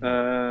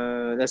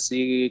 That's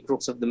the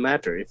crux of the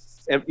matter.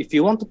 If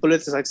you want to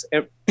politicize,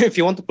 if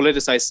you want to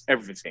politicize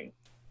everything,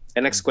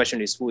 the next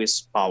question is, who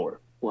is power?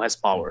 Who has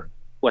power?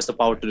 Who has the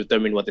power to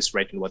determine what is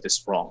right and what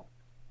is wrong?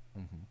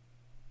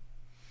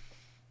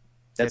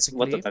 That's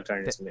what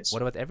totalitarianism is.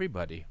 What about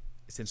everybody?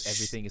 Since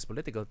everything is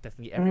political,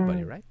 technically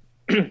everybody, right?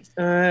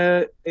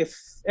 If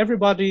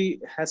everybody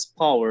has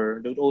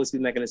power, there would always be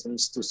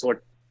mechanisms to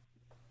sort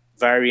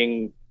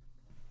varying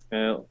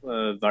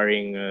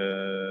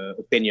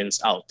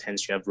opinions out.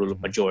 Hence, you have rule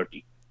of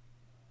majority.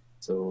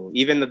 So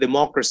even a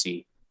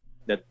democracy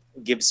that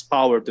gives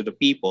power to the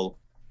people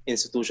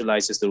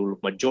institutionalizes the rule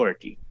of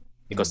majority,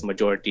 because the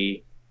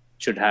majority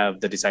should have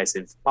the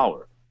decisive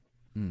power.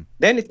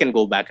 Then it can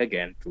go back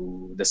again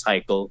to the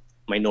cycle.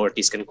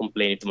 Minorities can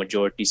complain if the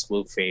majorities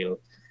will fail,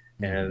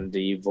 and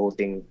the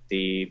voting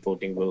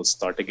will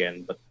start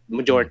again. But the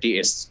majority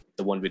is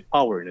the one with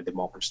power in a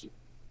democracy.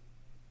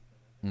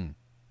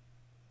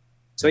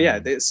 So yeah,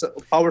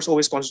 power is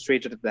always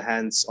concentrated at the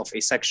hands of a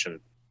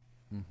section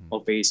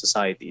of a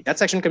society. That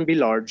section can be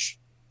large.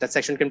 That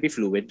section can be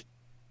fluid.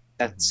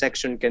 That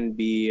section can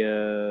be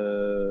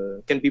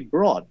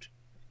broad.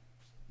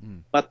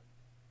 But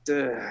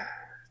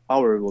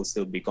power will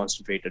still be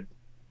concentrated.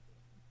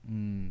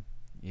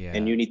 Yeah.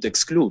 And you need to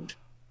exclude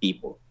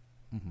people.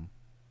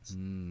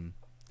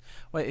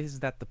 Well, is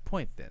that the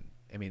point then?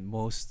 I mean,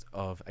 most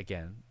of,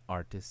 again,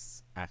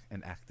 artists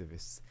and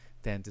activists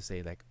tend to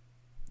say, like,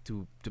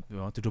 to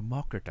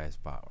democratize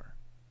power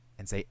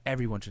and say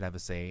everyone should have a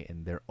say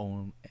in their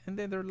own and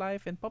in their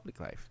life and public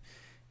life.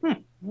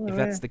 If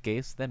that's the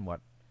case, then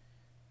what?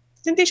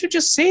 Then they should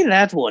just say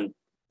that one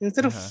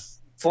instead of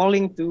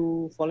falling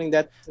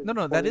that.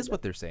 No, that is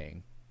what they're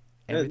saying.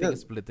 Everything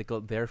is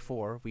political,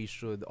 therefore we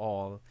should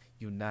all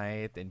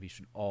unite and we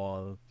should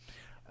all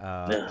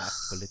act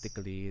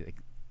politically. Like,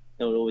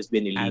 there will always be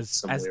an elite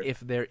somewhere. As if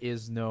there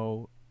is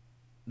no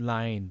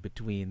line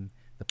between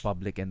the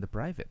public and the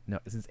private. No,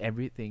 since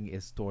everything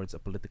is towards a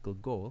political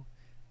goal,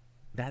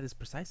 that is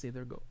precisely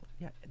their goal.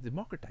 Yeah,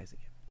 democratizing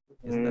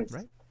it. Isn't that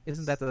right?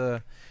 Doesn't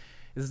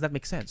that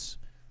make sense?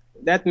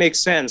 That makes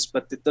sense,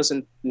 but it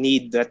doesn't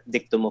need that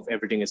dictum of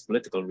everything is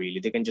political, really.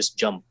 They can just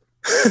jump.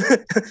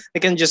 They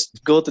can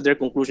just go to their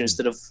conclusion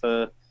instead of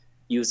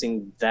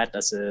using that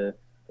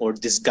or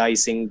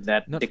disguising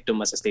that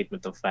dictum as a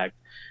statement of fact.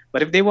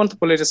 But if they want to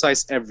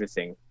politicize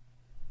everything,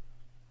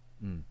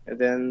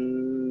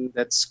 then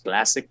that's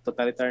classic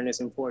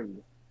totalitarianism for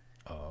you.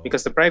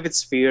 Because the private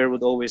sphere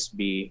would always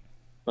be,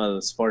 well,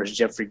 as far as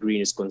Jeffrey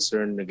Green is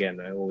concerned, again,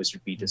 I always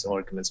repeat his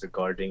arguments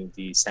regarding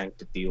the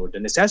sanctity or the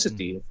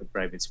necessity of the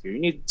private sphere. You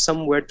need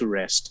somewhere to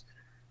rest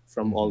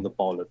from all the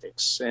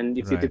politics. And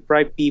if you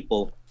deprive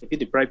people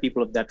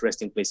of that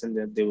resting place,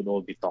 then they would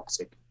all be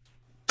toxic.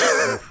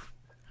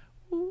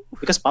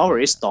 Because power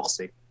is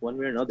toxic. One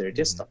way or another, it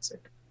is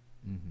toxic.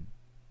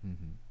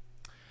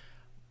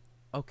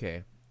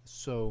 Okay,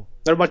 so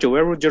what about you?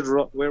 Where would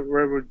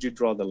you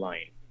draw the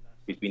line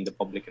between the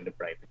public and the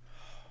private?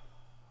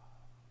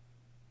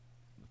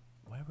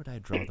 Where would I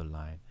draw the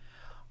line?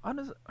 I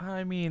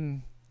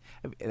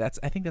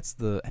think that's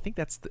the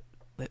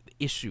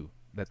issue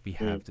that we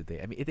have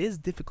today. I mean, it is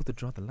difficult to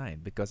draw the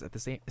line because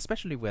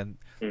especially when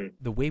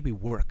the way we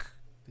work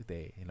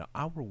today,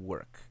 our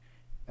work,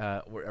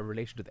 we're a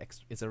relation to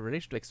it's a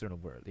relation to the external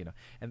world,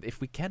 and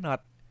if we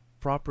cannot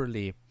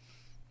properly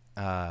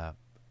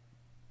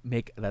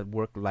make that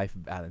work-life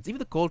balance, even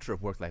the culture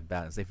of work-life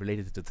balance, they've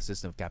related it to the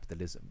system of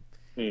capitalism,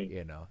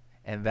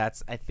 and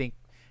that's, I think,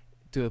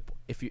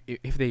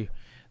 if they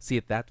see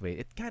it that way,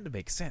 it kind of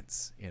makes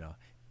sense,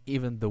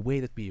 even the way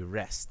that we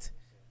rest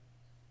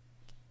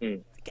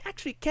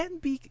actually can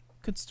be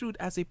construed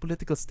as a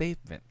political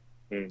statement.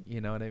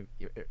 And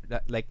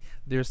like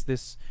there's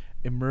this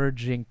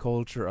emerging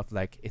culture of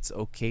like it's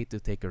okay to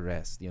take a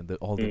rest.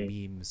 All the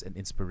memes and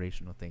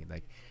inspirational things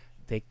like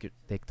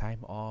take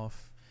time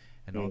off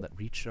and all that,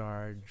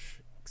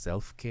 recharge,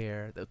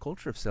 self-care. The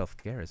culture of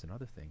self-care is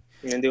another thing.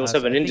 And they also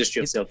have an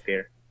industry of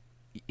self-care.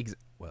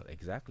 Well,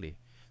 exactly.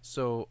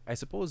 So I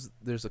suppose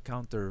there's a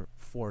counter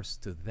force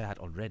to that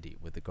already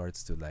with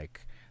regards to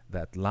like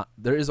that.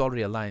 There is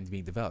already a line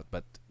being developed,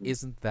 but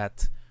isn't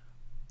that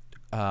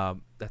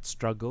that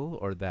struggle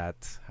or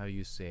that, how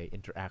you say,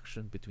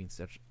 interaction between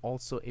such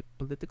also a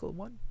political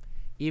one?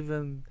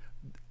 Even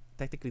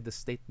technically the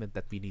statement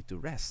that we need to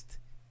rest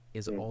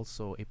is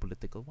also a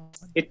political one.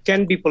 It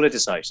can be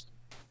politicized.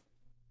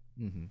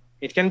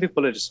 It can be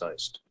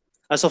politicized.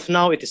 As of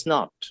now, it is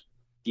not.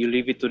 You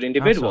leave it to the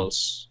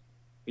individuals.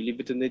 You leave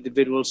it to the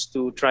individuals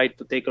to try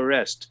to take a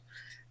rest.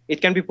 It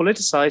can be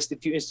politicized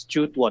if you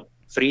institute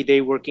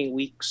 3-day working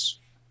weeks.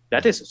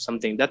 That is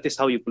something. That is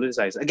how you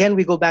politicize. Again,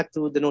 we go back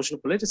to the notion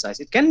of politicize.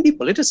 It can be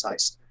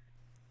politicized.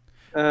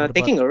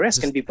 Taking a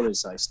rest can be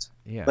politicized,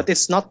 but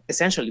it's not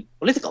essentially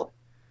political,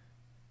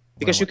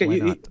 because you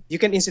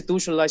can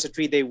institutionalize a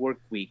 3-day work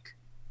week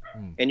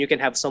Mm. and you can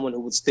have someone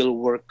who would still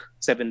work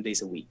 7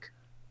 days a week.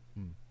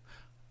 Mm.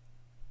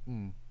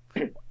 Mm.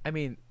 I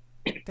mean,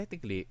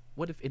 technically,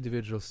 what if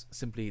individuals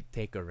simply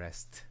take a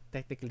rest?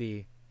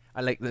 Technically,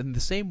 I like in the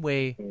same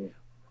way Mm.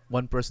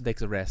 one person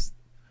takes a rest,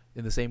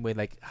 in the same way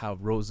like how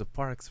Rosa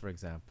Parks, for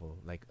example,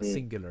 like a Mm.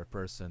 singular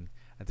person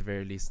at the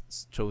very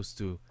least chose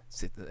to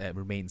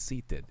remain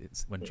seated.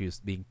 It's when she was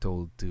being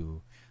told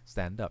to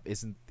stand up.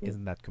 Isn't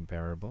that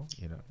comparable?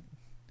 You know.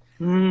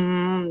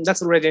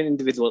 That's already an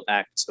individual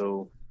act.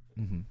 So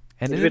Mm-hmm.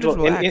 And individual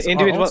acts are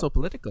individual also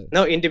political.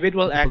 no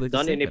individual It's a act political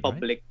done in a statement, right?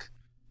 public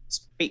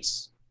space.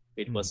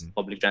 It was Mm-hmm.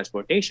 public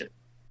transportation,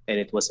 and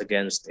it was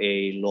against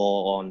a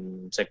law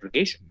on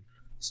segregation.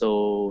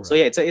 So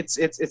Right. yeah,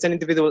 it's an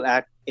individual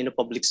act in a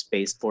public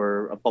space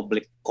for a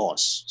public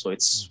cause. So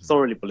it's Mm-hmm.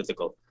 thoroughly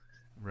political.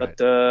 But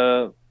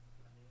Right.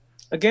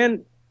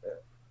 again,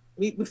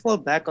 we fall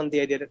back on the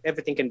idea that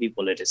everything can be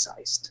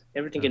politicized.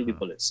 Everything Uh can be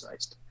huh.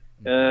 politicized.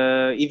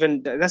 Mm-hmm. Even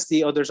that's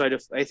the other side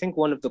of. I think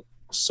one of the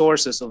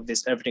sources of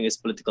this everything is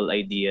political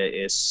idea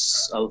is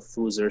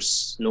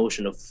Althusser's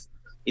notion of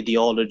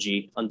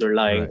ideology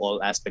underlying Right. all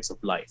aspects of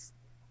life.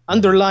 Mm-hmm.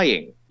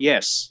 Underlying,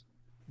 yes,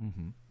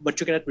 Mm-hmm. but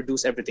you cannot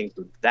reduce everything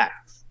to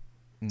that.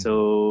 Mm-hmm. So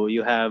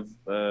you have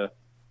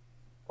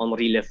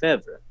Henri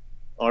Lefebvre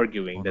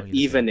arguing that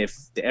Honoré even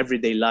Lefebvre. if the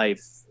everyday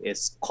life is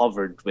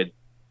covered with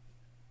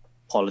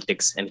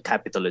politics and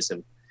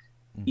capitalism,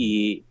 Mm-hmm.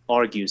 he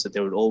argues that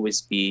there will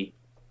always be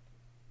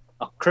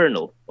a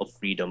kernel of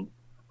freedom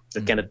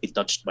that Mm-hmm. cannot be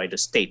touched by the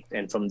state.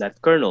 And from that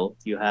kernel,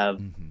 you have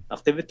Mm-hmm.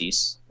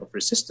 activities of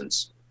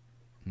resistance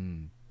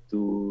Mm.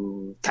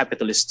 to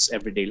capitalists'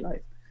 everyday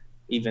life.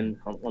 Mm. Even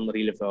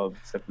Henri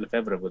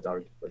Lefebvre would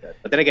argue for that.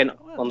 But then again,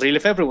 Well, Henri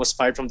Lefebvre was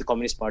fired from the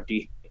Communist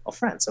Party of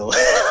France. So,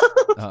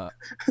 uh,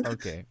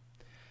 okay.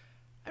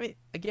 I mean,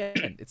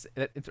 again, it's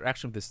that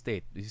interaction with the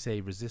state. You say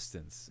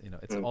resistance. You know,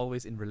 it's mm,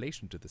 always in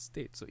relation to the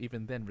state. So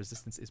even then,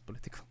 resistance is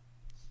political.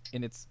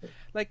 And it's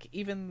like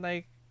even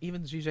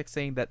Zizek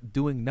saying that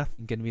doing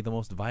nothing can be the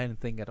most violent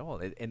thing at all.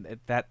 And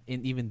that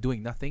in even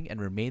doing nothing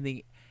and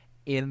remaining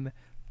in,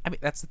 I mean,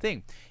 that's the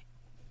thing.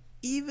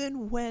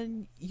 Even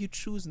when you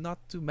choose not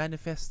to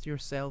manifest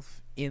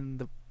yourself in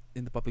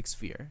the public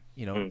sphere,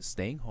 you know, mm,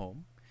 staying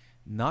home,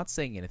 not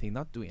saying anything,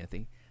 not doing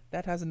anything,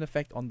 that has an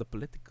effect on the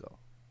political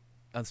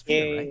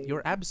sphere, right? eh,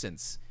 Your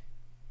absence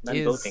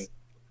non-voting.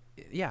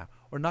 is, yeah,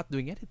 or not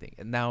doing anything.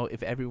 And now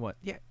if everyone,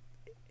 yeah,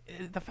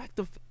 the fact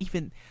of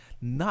even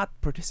not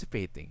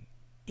participating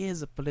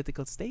is a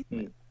political Mm.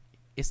 statement.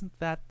 Isn't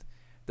that,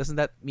 doesn't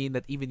that mean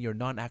that even your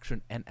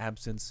non-action and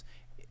absence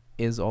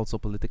is also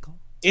political?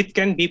 It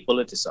can be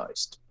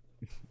politicized.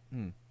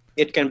 Hmm.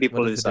 It can be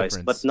What is the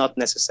politicized, but difference? not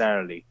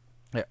necessarily.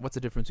 Yeah, what's the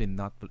difference between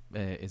not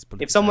is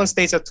If someone politicized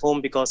stays and at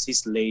home because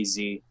he's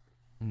lazy,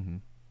 mm-hmm.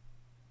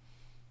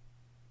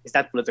 is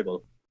that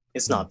political?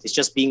 It's Mm. not. It's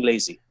just being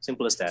lazy.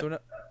 Simple as So that. no,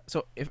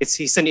 so if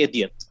He's an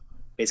idiot,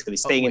 basically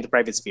oh staying in wait, the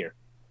private sphere.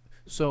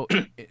 so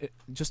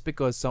just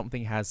because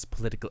something has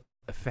political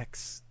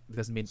effects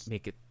doesn't mean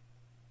make it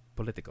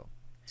political.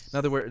 In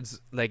other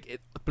words, like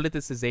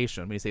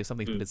politicization. When you say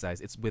something's Mm.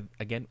 politicized, it's with,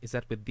 again, is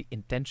that with the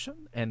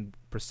intention and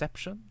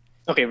perception,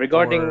 Okay, or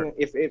regarding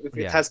if it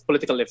yeah, has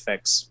political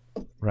effects,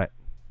 right?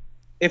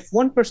 if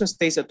one person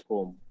stays at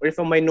home or if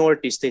a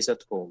minority stays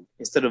at home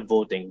instead of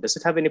voting, does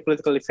it have any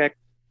political effect?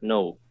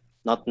 No,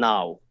 not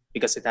now,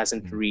 because it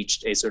hasn't Mm-hmm.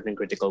 reached a certain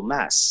critical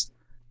mass.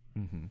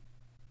 Mm-hmm.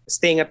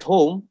 Staying at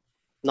home,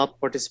 not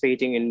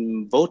participating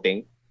in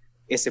voting,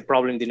 is a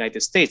problem in the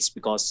United States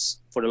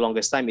because for the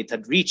longest time it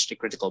had reached a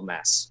critical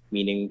mass,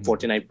 meaning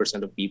Mm-hmm.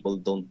 49% of people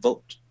don't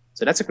vote.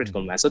 So that's a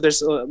critical Mm-hmm. mass. So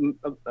there's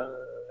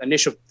an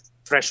issue of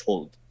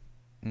threshold.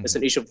 There's Mm-hmm.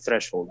 an issue of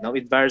threshold. Now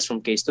it varies from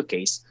case to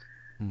case.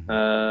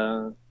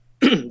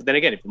 Mm-hmm. Then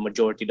again, if a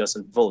majority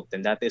doesn't vote,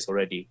 then that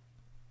already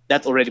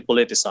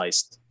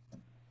politicized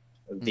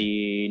Mm. the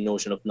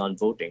notion of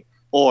non-voting.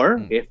 Or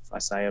Mm. if,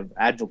 as I have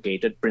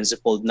advocated, Mm-hmm.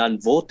 principled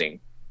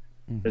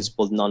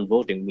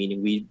non-voting, meaning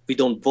we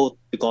don't vote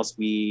because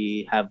we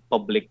have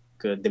public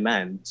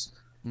demands,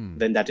 Mm.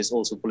 then that is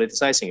also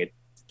politicizing it.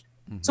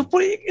 So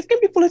Mm-hmm. it can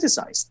be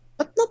politicized,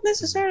 but not Mm-hmm.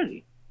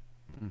 necessarily.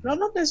 Mm-hmm. No,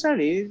 not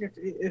necessarily.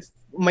 If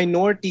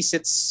minority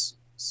sits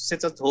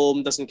at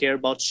home, doesn't care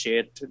about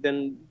shit,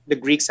 then the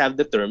Greeks have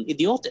the term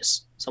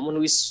idiotes, someone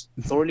who is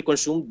thoroughly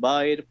consumed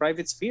by the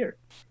private sphere.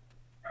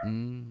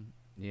 Mm.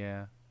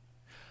 Yeah.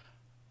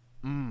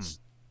 Mm.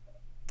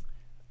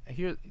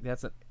 Here,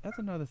 that's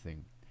another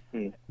thing.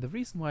 Hmm. The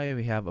reason why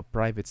we have a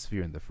private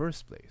sphere in the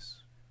first place,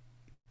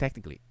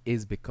 technically,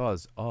 is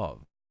because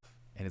of,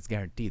 and it's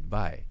guaranteed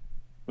by,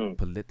 Hmm. the Hmm.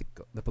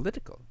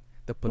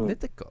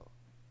 political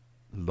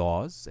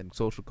laws and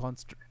social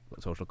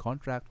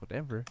contract,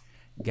 whatever,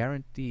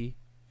 guarantee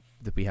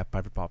that we have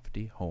private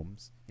property,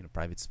 homes, you know,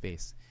 private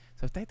space.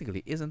 So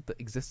technically, isn't the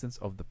existence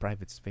of the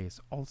private space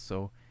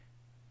also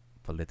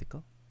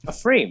political? A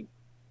frame.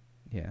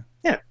 Yeah.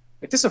 Yeah,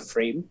 it is a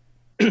frame,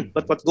 Mm-hmm.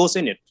 but what goes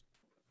in it,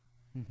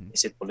 Mm-hmm.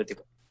 is it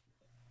political?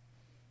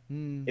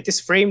 Mm. It is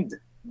framed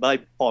by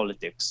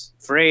politics.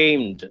 Mm.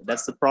 Framed.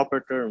 That's the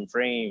proper term.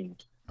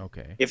 Framed.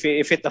 Okay. If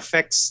it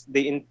affects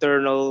the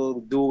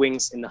internal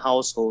doings in the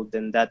household,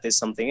 then that is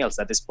something else.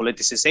 That is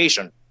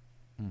politicization,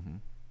 Mm-hmm.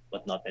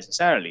 but not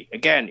necessarily.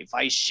 Again, if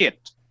I shit,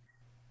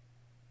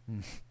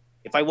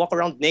 if I walk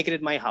around naked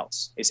in my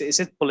house, is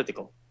it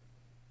political?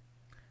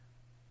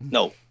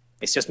 No,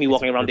 it's just me It's a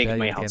walking around naked in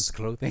rebellion my against house.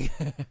 clothing.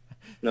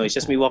 No, it's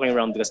just me walking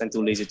around because I'm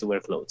too lazy to wear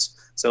clothes.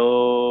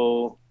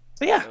 So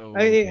yeah,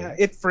 Okay.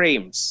 it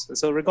frames.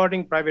 So Mm-hmm.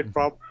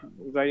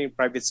 regarding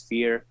private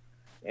sphere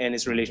and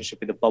its Mm-hmm. relationship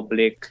with the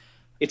public,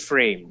 it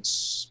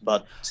frames,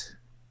 but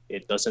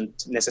it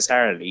doesn't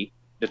necessarily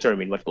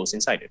determine what goes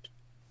inside it.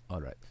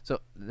 All right. So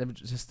let me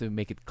just to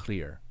make it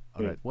clear.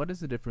 All Mm, right. What is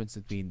the difference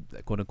between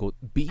quote unquote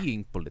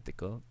being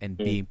political and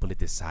mm. being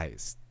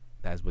politicized?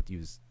 That's what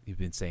you've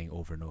been saying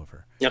over and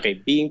over. Okay,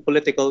 being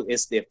political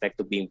is the effect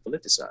of being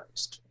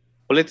politicized.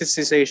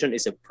 Politicization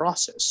is a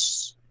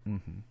process.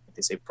 Mm-hmm. It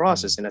is a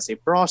process, and as a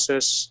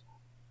process,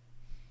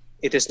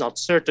 it is not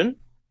certain,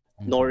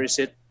 Mm-hmm. nor is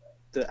it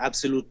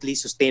absolutely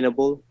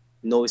sustainable,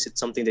 nor is it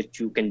something that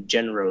you can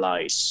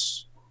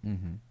generalize.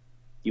 Mm-hmm.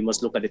 You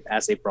must look at it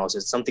as a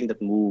process, something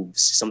that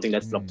moves, something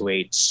that Mm-hmm.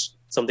 fluctuates,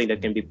 something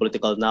that can be Mm-hmm.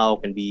 political now,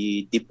 can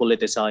be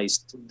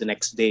depoliticized the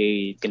next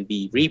day, can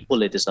be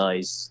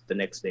repoliticized the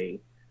next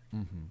day.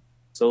 Mm-hmm.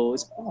 So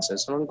it's a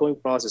process, an ongoing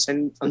process,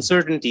 and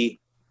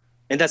uncertainty.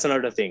 And that's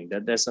another thing.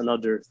 That's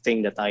another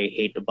thing that I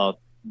hate about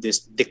this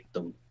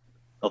dictum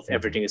of Mm-hmm.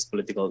 everything is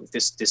political.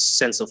 This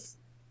sense of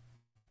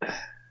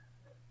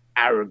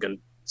arrogant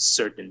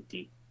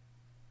certainty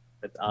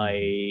that Mm-hmm.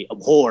 I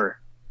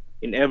abhor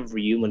in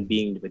every human Mm-hmm.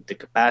 being with the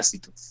capacity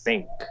to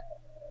think.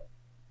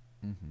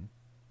 Mm-hmm.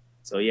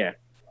 So yeah,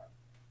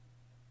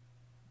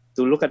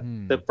 to look at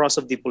the Mm.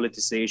 process of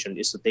depoliticization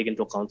is to take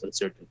into account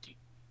uncertainty.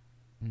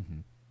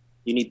 Mm-hmm.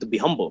 You need to be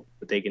humble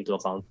to take into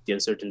account the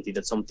uncertainty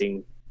that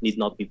something need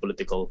not be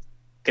political,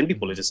 can be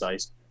Mm-hmm.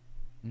 politicized,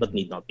 but Mm-hmm.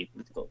 need not be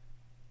political.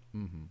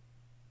 Mm-hmm.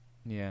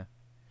 Yeah.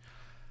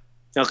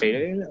 Hmm.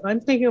 Okay, I'm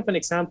thinking of an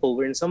example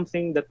wherein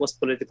something that was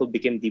political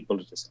became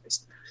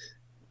depoliticized.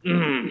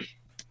 Mm,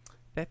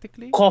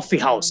 Technically, coffee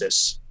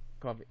houses.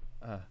 coffee.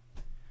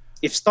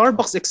 If Co-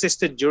 Starbucks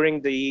existed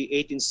during the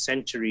 18th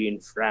century in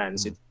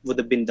France, mm. it would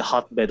have been the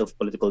hotbed of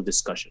political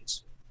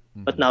discussions.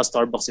 But Mm-hmm. now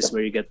Starbucks is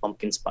where you get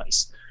pumpkin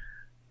spice.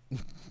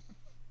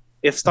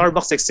 If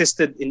Starbucks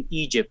existed in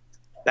Egypt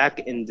back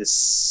in the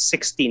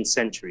 16th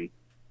century,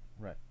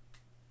 Right.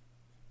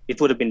 it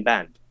would have been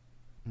banned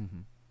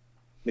Mm-hmm.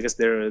 because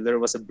there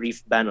was a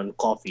brief ban on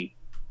coffee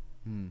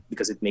Mm.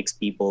 because it makes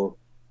people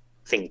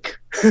think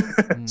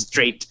Mm-hmm.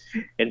 straight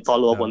and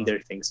follow up on Oh.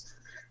 their things.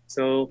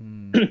 So,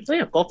 Mm. so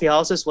yeah, coffee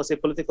houses was a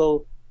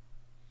political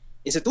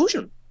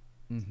institution.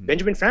 Mm-hmm.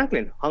 Benjamin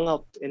Franklin hung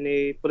out in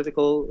a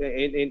political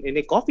in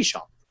a coffee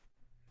shop.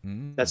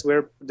 Mm. That's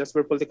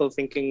where political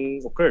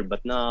thinking occurred.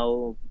 But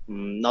now,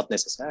 not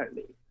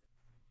necessarily.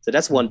 So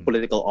that's one Mm-hmm.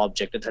 political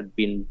object that had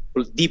been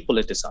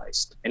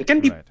depoliticized and can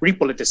be Right.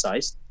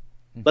 repoliticized,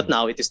 but Mm-hmm.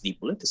 now it is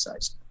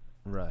depoliticized.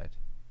 Right.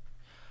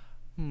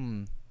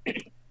 Hmm.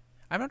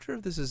 I'm not sure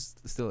if this is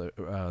still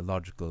a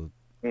logical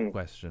Mm,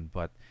 question,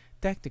 but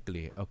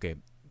technically, okay.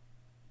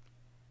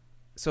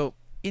 So,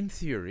 in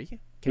theory,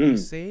 can we mm.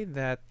 say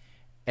that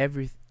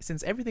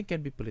since everything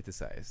can be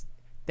politicized,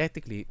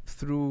 technically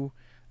through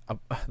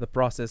the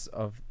process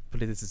of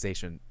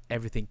politicization,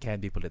 everything can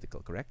be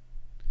political, correct?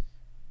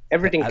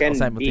 Everything can be.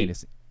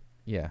 Simultaneously.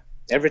 Yeah.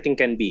 Everything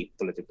can be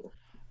political.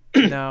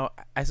 Now,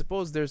 I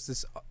suppose there's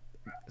this.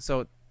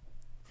 So,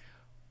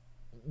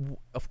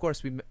 of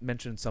course, we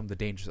mentioned some of the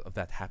dangers of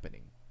that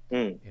happening.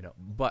 Mm.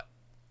 But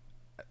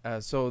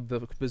so the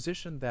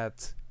position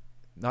that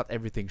not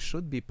everything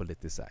should be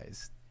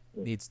politicized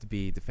needs to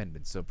be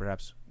defended. So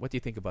perhaps, what do you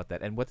think about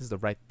that? And what is the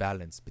right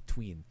balance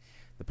between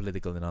the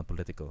political and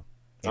non-political?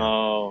 Yeah.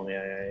 Oh, yeah,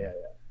 yeah, Yeah. yeah,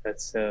 yeah.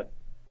 That's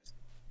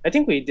I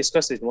think we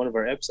discussed it in one of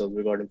our episodes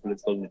regarding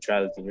political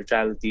neutrality.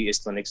 Neutrality is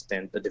to an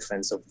extent the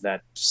defense of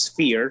that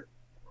sphere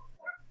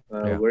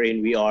Yeah.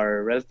 wherein we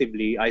are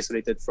relatively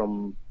isolated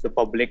from the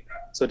public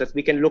so that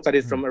we can look at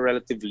it Mm. from a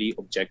relatively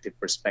objective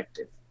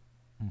perspective.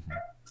 Mm-hmm.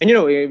 And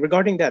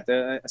regarding that,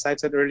 as I've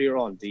said earlier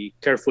on, the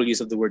careful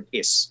use of the word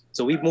is.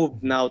 So we move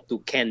Mm-hmm. now to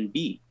can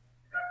be.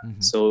 Mm-hmm.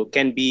 So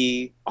can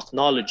be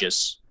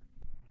acknowledges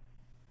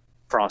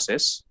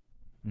process,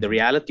 the Mm-hmm.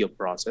 reality of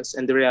process,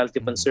 and the reality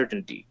of Mm-hmm.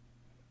 uncertainty.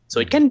 So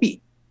it Mm-hmm. can be.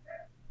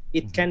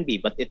 It Mm-hmm. can be,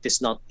 but it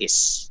is not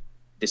is.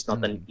 It is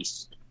not an Mm-hmm.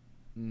 is.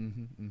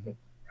 Mm-hmm. Mm-hmm.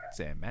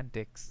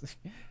 Semantics.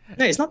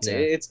 No, it's not.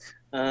 Yeah. It's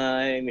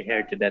I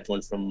inherited that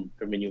one from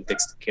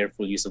hermeneutics,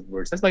 careful use of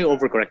words. That's why I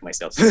overcorrect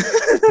myself.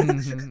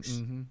 Mm-hmm.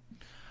 Mm-hmm.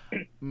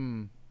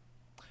 Mm.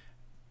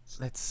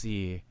 Let's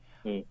see.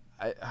 Mm.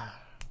 I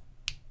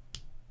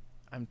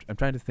I'm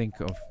trying to think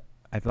of.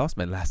 I've lost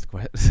my last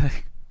question.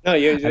 No, I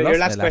your lost my last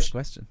last question.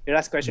 question. Your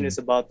last question Mm. is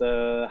about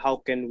how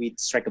can we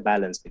strike a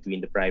balance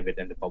between the private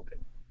and the public.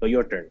 So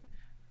your turn.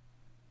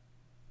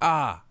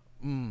 Ah.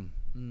 Mm.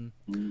 Mm.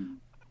 Mm.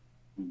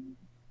 Mm.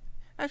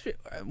 Actually,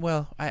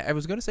 well, I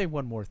was gonna say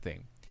one more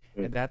thing,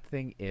 Mm. and that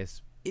thing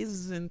is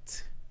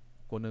isn't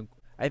gonna.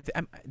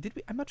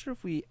 I'm not sure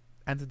if we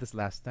answered this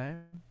last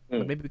time,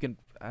 but Mm, maybe we can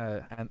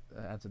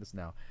answer this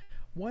now.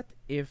 What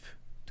if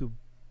to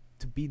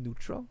to be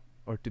neutral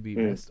or to be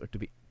mm, rest or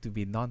to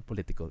be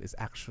non-political is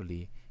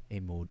actually a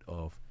mode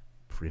of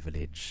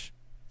privilege?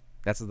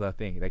 That's the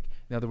thing. Like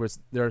in other words,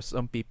 there are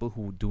some people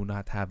who do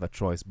not have a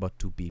choice but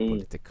to be mm,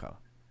 political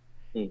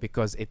mm,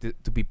 because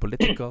to be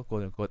political,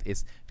 quote unquote,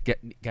 is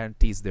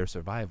guarantees their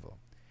survival.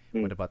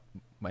 What mm, about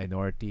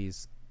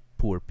minorities,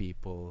 poor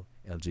people,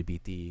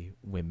 LGBT,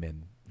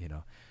 women?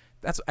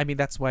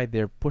 That's why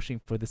they're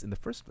pushing for this in the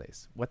first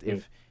place. What mm,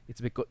 if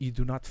it's because you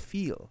do not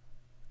feel,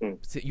 mm,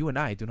 you and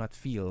I do not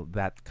feel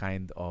that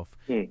kind of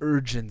mm,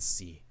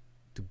 urgency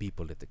to be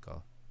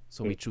political,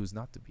 so we mm, choose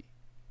not to be.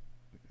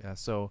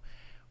 So,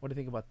 what do you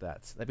think about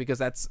that? Like, because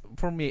that's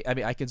for me. I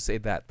mean, I can say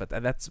that, but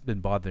that's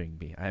been bothering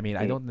me. I mean,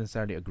 I mm, don't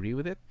necessarily agree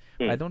with it,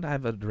 but I mm, don't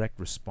have a direct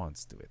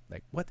response to it.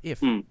 Like, what if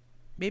mm,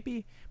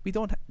 maybe we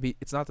don't?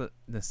 It's not a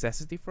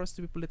necessity for us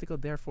to be political.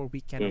 Therefore,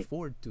 we can mm,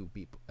 afford to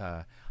be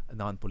mm.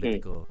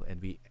 non-political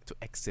and we to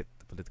exit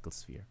the political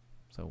sphere.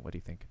 So, what do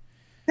you think?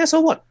 Yeah,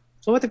 so what?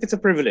 So what if it's a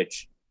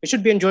privilege? It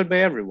should be enjoyed by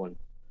everyone.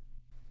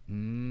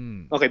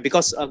 Mm. Okay,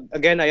 because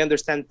again, I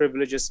understand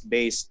privileges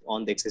based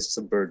on the existence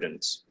of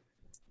burdens.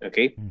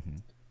 Okay,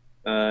 Mm-hmm.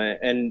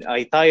 and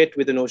I tie it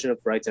with the notion of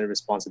rights and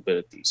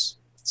responsibilities.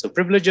 So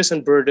privileges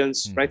and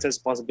burdens, Mm-hmm. rights and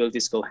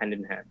responsibilities go hand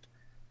in hand.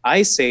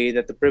 I say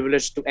that the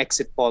privilege to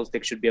exit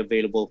politics should be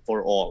available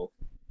for all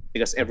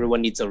because Mm-hmm.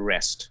 everyone needs a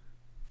rest.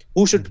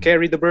 Who should Mm-hmm.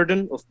 carry the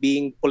burden of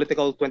being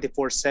political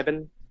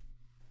 24/7?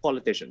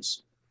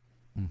 Politicians.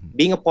 Mm-hmm.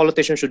 Being a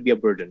politician should be a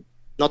burden,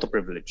 not a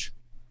privilege.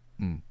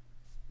 Mm.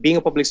 Being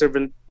a public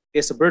servant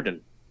is a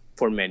burden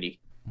for many,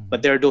 but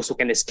Mm-hmm. there are those who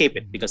can escape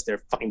it Mm-hmm. because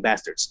they're fucking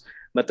bastards.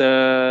 But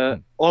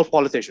Mm. all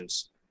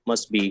politicians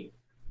must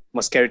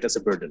carry it as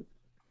a burden,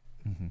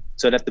 Mm-hmm.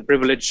 so that the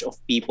privilege of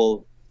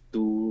people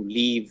to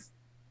leave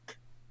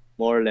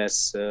more or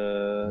less to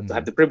Mm-hmm.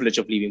 have the privilege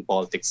of leaving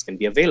politics can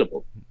be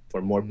available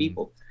for more Mm.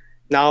 people.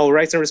 Now,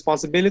 rights and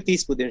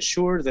responsibilities would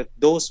ensure that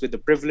those with the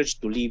privilege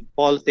to leave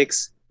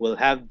politics will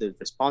have the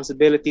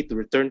responsibility to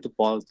return to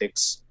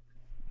politics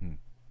Mm.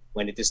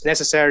 when it is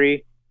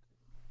necessary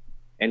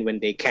and when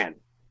they can.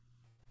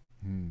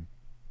 Mm.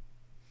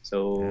 So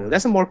Yeah.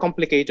 that's a more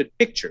complicated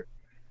picture.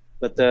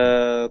 But Mm-hmm.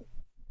 the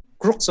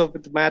crux of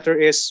the matter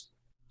is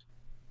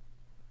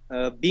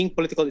being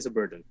political is a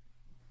burden.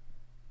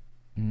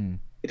 Mm.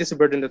 It is a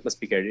burden that must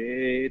be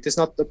carried. It is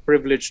not a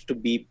privilege to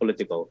be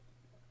political.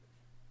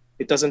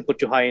 It doesn't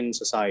put you high in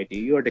society.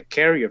 You are the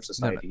carrier of No, no,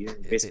 society. You're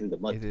it, basically it, in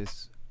the mud. it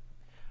is.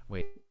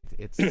 Wait,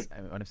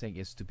 what I'm saying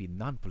is to be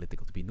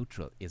non-political, to be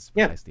neutral, is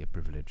Yeah, precisely a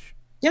privilege.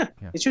 yeah.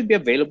 Yeah. It should be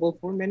available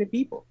for many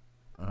people.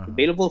 Uh-huh.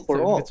 Available So for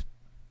if all. it's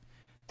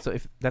so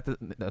if that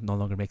no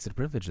longer makes it a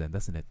privilege, then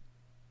doesn't it?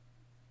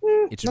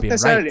 It should Not be a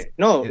right. necessarily.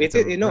 No, It's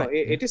a no. right.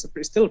 Yeah. It is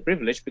still a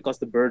privilege because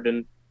the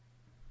burden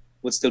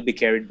would still be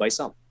carried by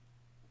some.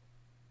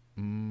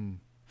 Mm.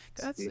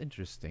 That's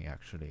interesting,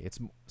 actually.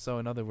 So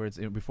in other words,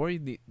 before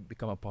you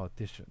become a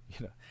politician,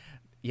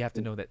 you have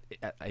to know that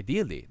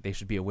ideally they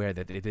should be aware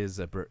that it is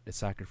a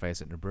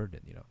sacrifice and a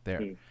burden.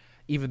 Mm.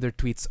 Even their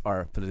tweets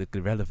are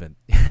politically relevant.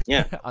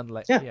 Yeah,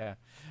 Unlike, yeah. yeah.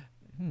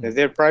 Hmm.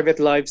 Their private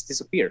lives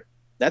disappear.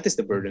 That is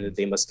the burden Mm-hmm. that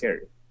they must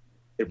carry.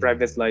 Their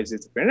private Mm-hmm. lives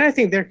disappear. And I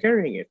think they're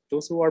carrying it,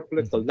 those who are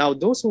political. Mm-hmm. Now,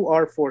 those who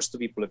are forced to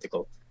be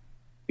political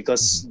Mm-hmm.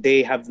 because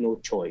they have no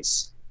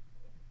choice,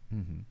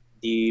 Mm-hmm.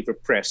 the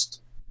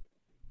repressed,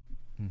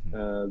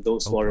 Mm-hmm.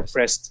 those who are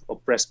Oppressed.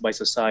 oppressed by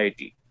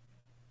society,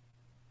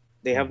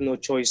 they have Mm-hmm. no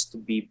choice to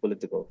be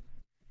political.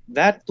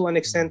 That, to an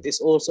extent, is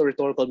also a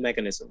rhetorical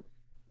mechanism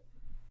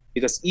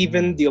because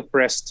even Mm-hmm. the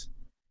oppressed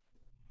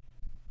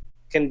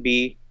can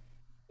be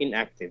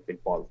inactive in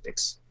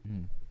politics.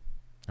 Mm.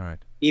 All right.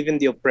 Even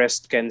the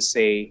oppressed can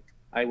say,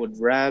 I would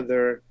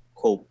rather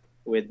cope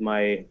with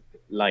my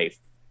life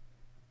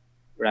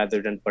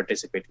rather than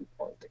participate in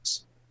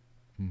politics.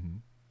 Mm-hmm.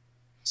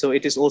 So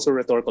it is also a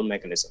rhetorical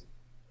mechanism.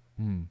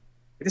 Mm.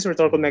 It is a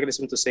rhetorical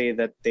mechanism to say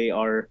that they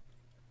are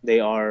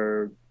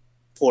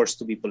forced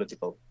to be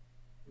political.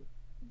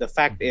 The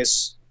fact Mm-hmm.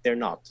 is they're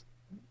not.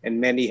 And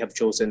many have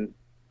chosen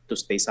to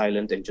stay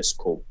silent and just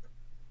cope.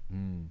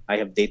 Mm. I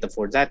have data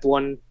for that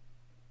one.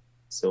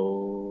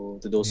 So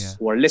to Yeah. those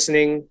who are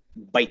listening,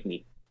 bite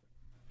me.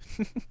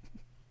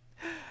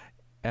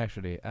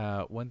 Actually,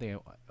 one thing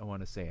I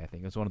want to say, I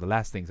think it's one of the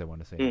last things I want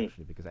to say, Mm,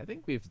 actually, because I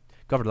think we've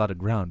covered a lot of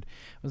ground,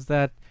 was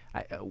that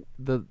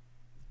the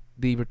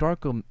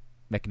rhetorical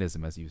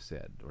mechanism, as you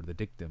said, or the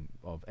dictum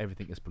of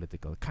everything is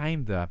political,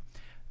 kinda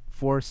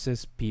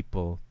forces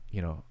people,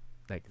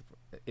 like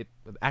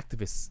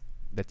activists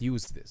that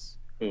use this,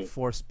 mm,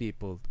 force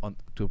people on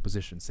to a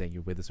position saying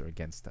you're with us or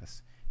against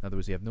us. In other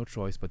words, you have no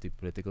choice but to be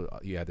political.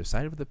 You either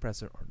side with the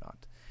oppressor or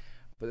not.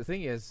 But the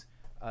thing is,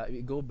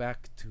 we go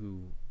back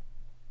to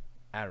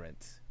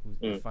Arendt, who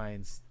mm,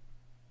 defines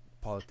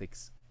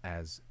politics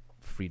as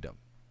freedom.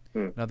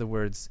 mm, In other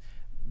words,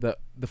 the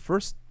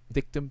first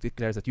dictum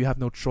declares that you have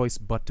no choice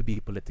but to be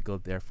political,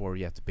 therefore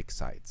you have to pick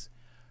sides.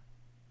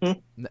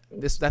 mm,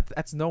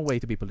 That's no way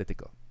to be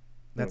political.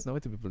 That's no way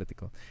to be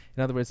political.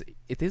 In other words,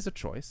 it is a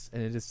choice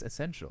and it is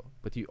essential,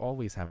 but you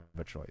always have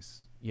a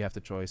choice. You have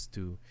the choice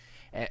to,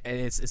 and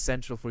it's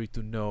essential for you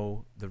to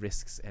know the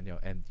risks and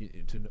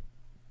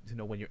to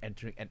know when you're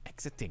entering and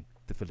exiting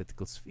the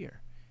political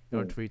sphere in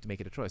order for you to make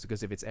it a choice.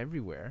 Because if it's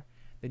everywhere,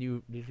 then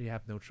you literally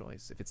have no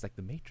choice. If it's like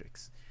the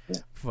Matrix,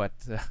 but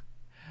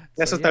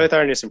That's so yeah,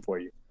 totalitarianism for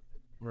you.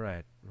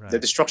 right, The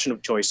right, destruction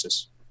of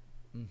choices.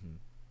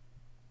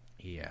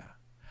 yeah.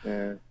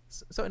 Yeah.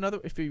 So another,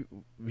 if you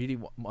really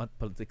want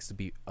politics to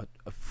be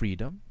a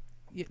freedom,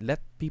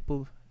 let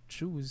people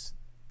choose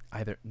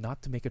either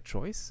not to make a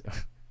choice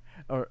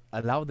or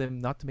allow them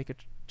not to make a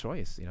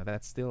choice.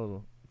 That's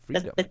still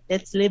freedom. But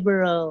that's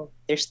liberal.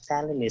 They're Mhm.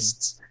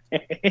 Stalinists.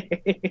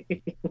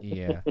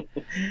 Yeah.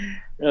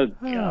 Oh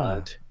Ah,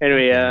 God.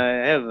 Anyway, okay.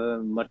 I have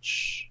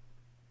much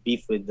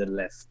beef with the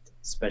left,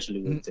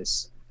 especially Mhm. with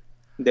this.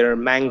 They're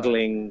Uh,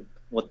 mangling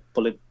what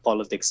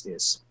politics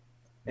is,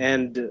 mhm,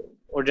 and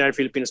ordinary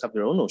Filipinos have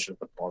their own notion of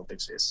what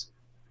politics is.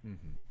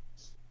 mhm.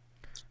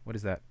 What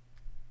is that?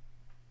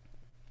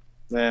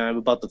 I'm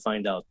about to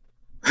find out.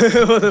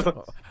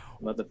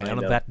 about to And find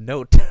on out. that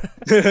note,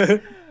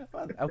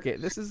 well, okay,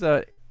 this is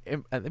an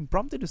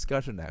impromptu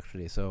discussion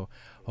actually. So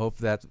hope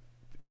that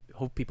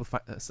hope people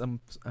find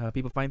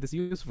people find this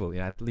useful.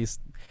 At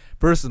least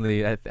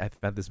personally, I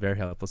found this very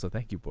helpful. So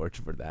thank you, Borge,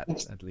 for that.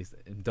 At least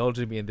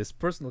indulging me in this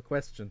personal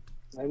question.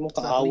 Ay mo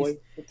So at kaaway.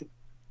 least,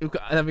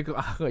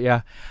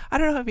 yeah, I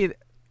don't know. I mean,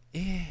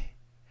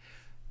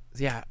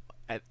 yeah,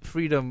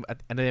 freedom at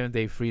the end of the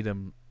day,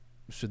 freedom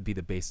should be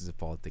the basis of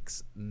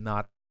politics,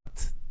 not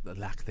the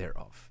lack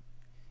thereof.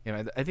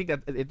 I think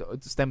that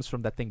it stems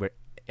from that thing where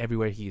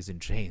everywhere he is in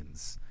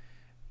chains.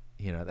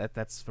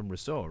 That's from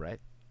Rousseau, right?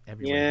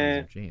 Everywhere he is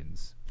Yeah. in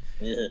chains.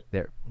 Yeah.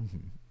 There.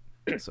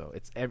 So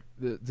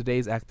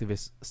today's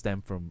activists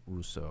stem from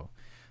Rousseau.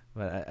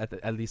 But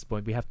at least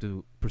point, we have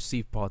to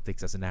perceive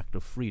politics as an act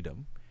of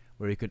freedom,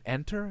 where you can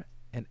enter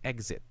and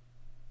exit.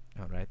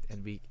 All right,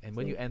 and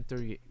when you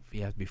enter, you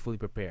have to be fully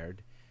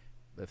prepared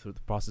through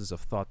the process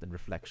of thought and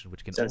reflection,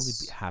 which can only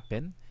Sense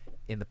happen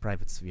in the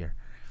private sphere.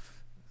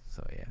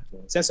 So yeah.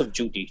 sense of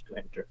duty to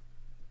enter.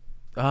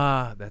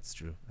 That's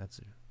true. That's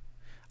true.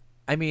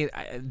 I mean,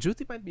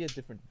 duty might be a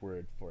different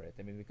word for it.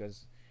 I mean,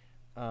 because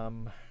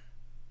um,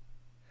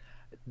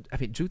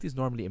 duty is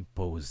normally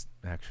imposed.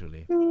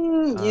 Actually,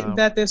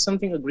 That is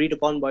something agreed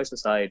upon by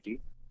society.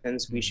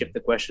 Hence, we mm-hmm, shift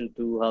the question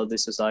to how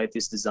this society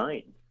is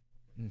designed.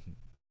 mm-hmm.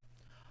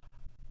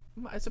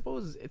 I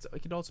suppose it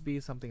can also be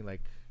something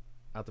like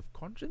out of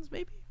conscience,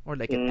 maybe, or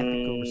like an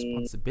ethical Mm,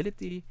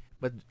 responsibility.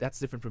 But that's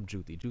different from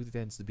duty. Duty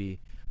tends to be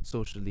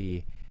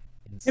socially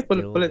yeah,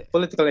 instilled.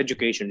 political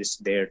education is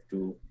there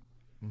to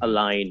Mm-hmm.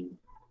 align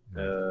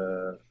Right.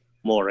 uh,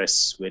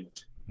 mores with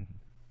Mm-hmm.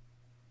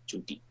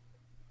 duty.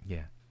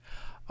 Yeah.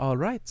 All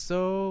right.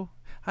 So,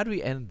 how do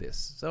we end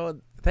this? So,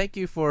 thank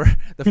you for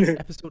the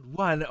episode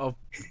 1 of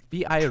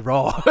VI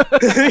Raw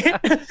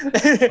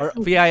or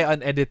VI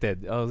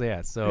Unedited. Oh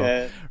yeah. So,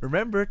 Yeah.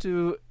 remember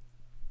to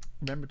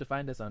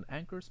find us on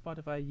Anchor,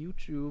 Spotify,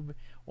 YouTube,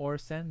 or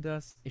send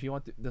us if you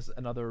want to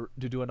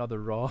do another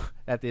Raw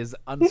that is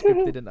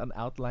unscripted and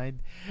unoutlined.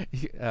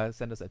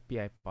 Send us at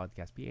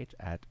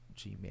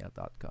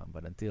pipodcastph@gmail.com.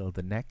 But until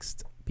the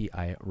next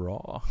PI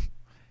Raw.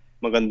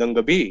 Magandang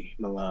gabi,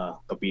 mga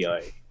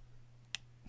kapiay.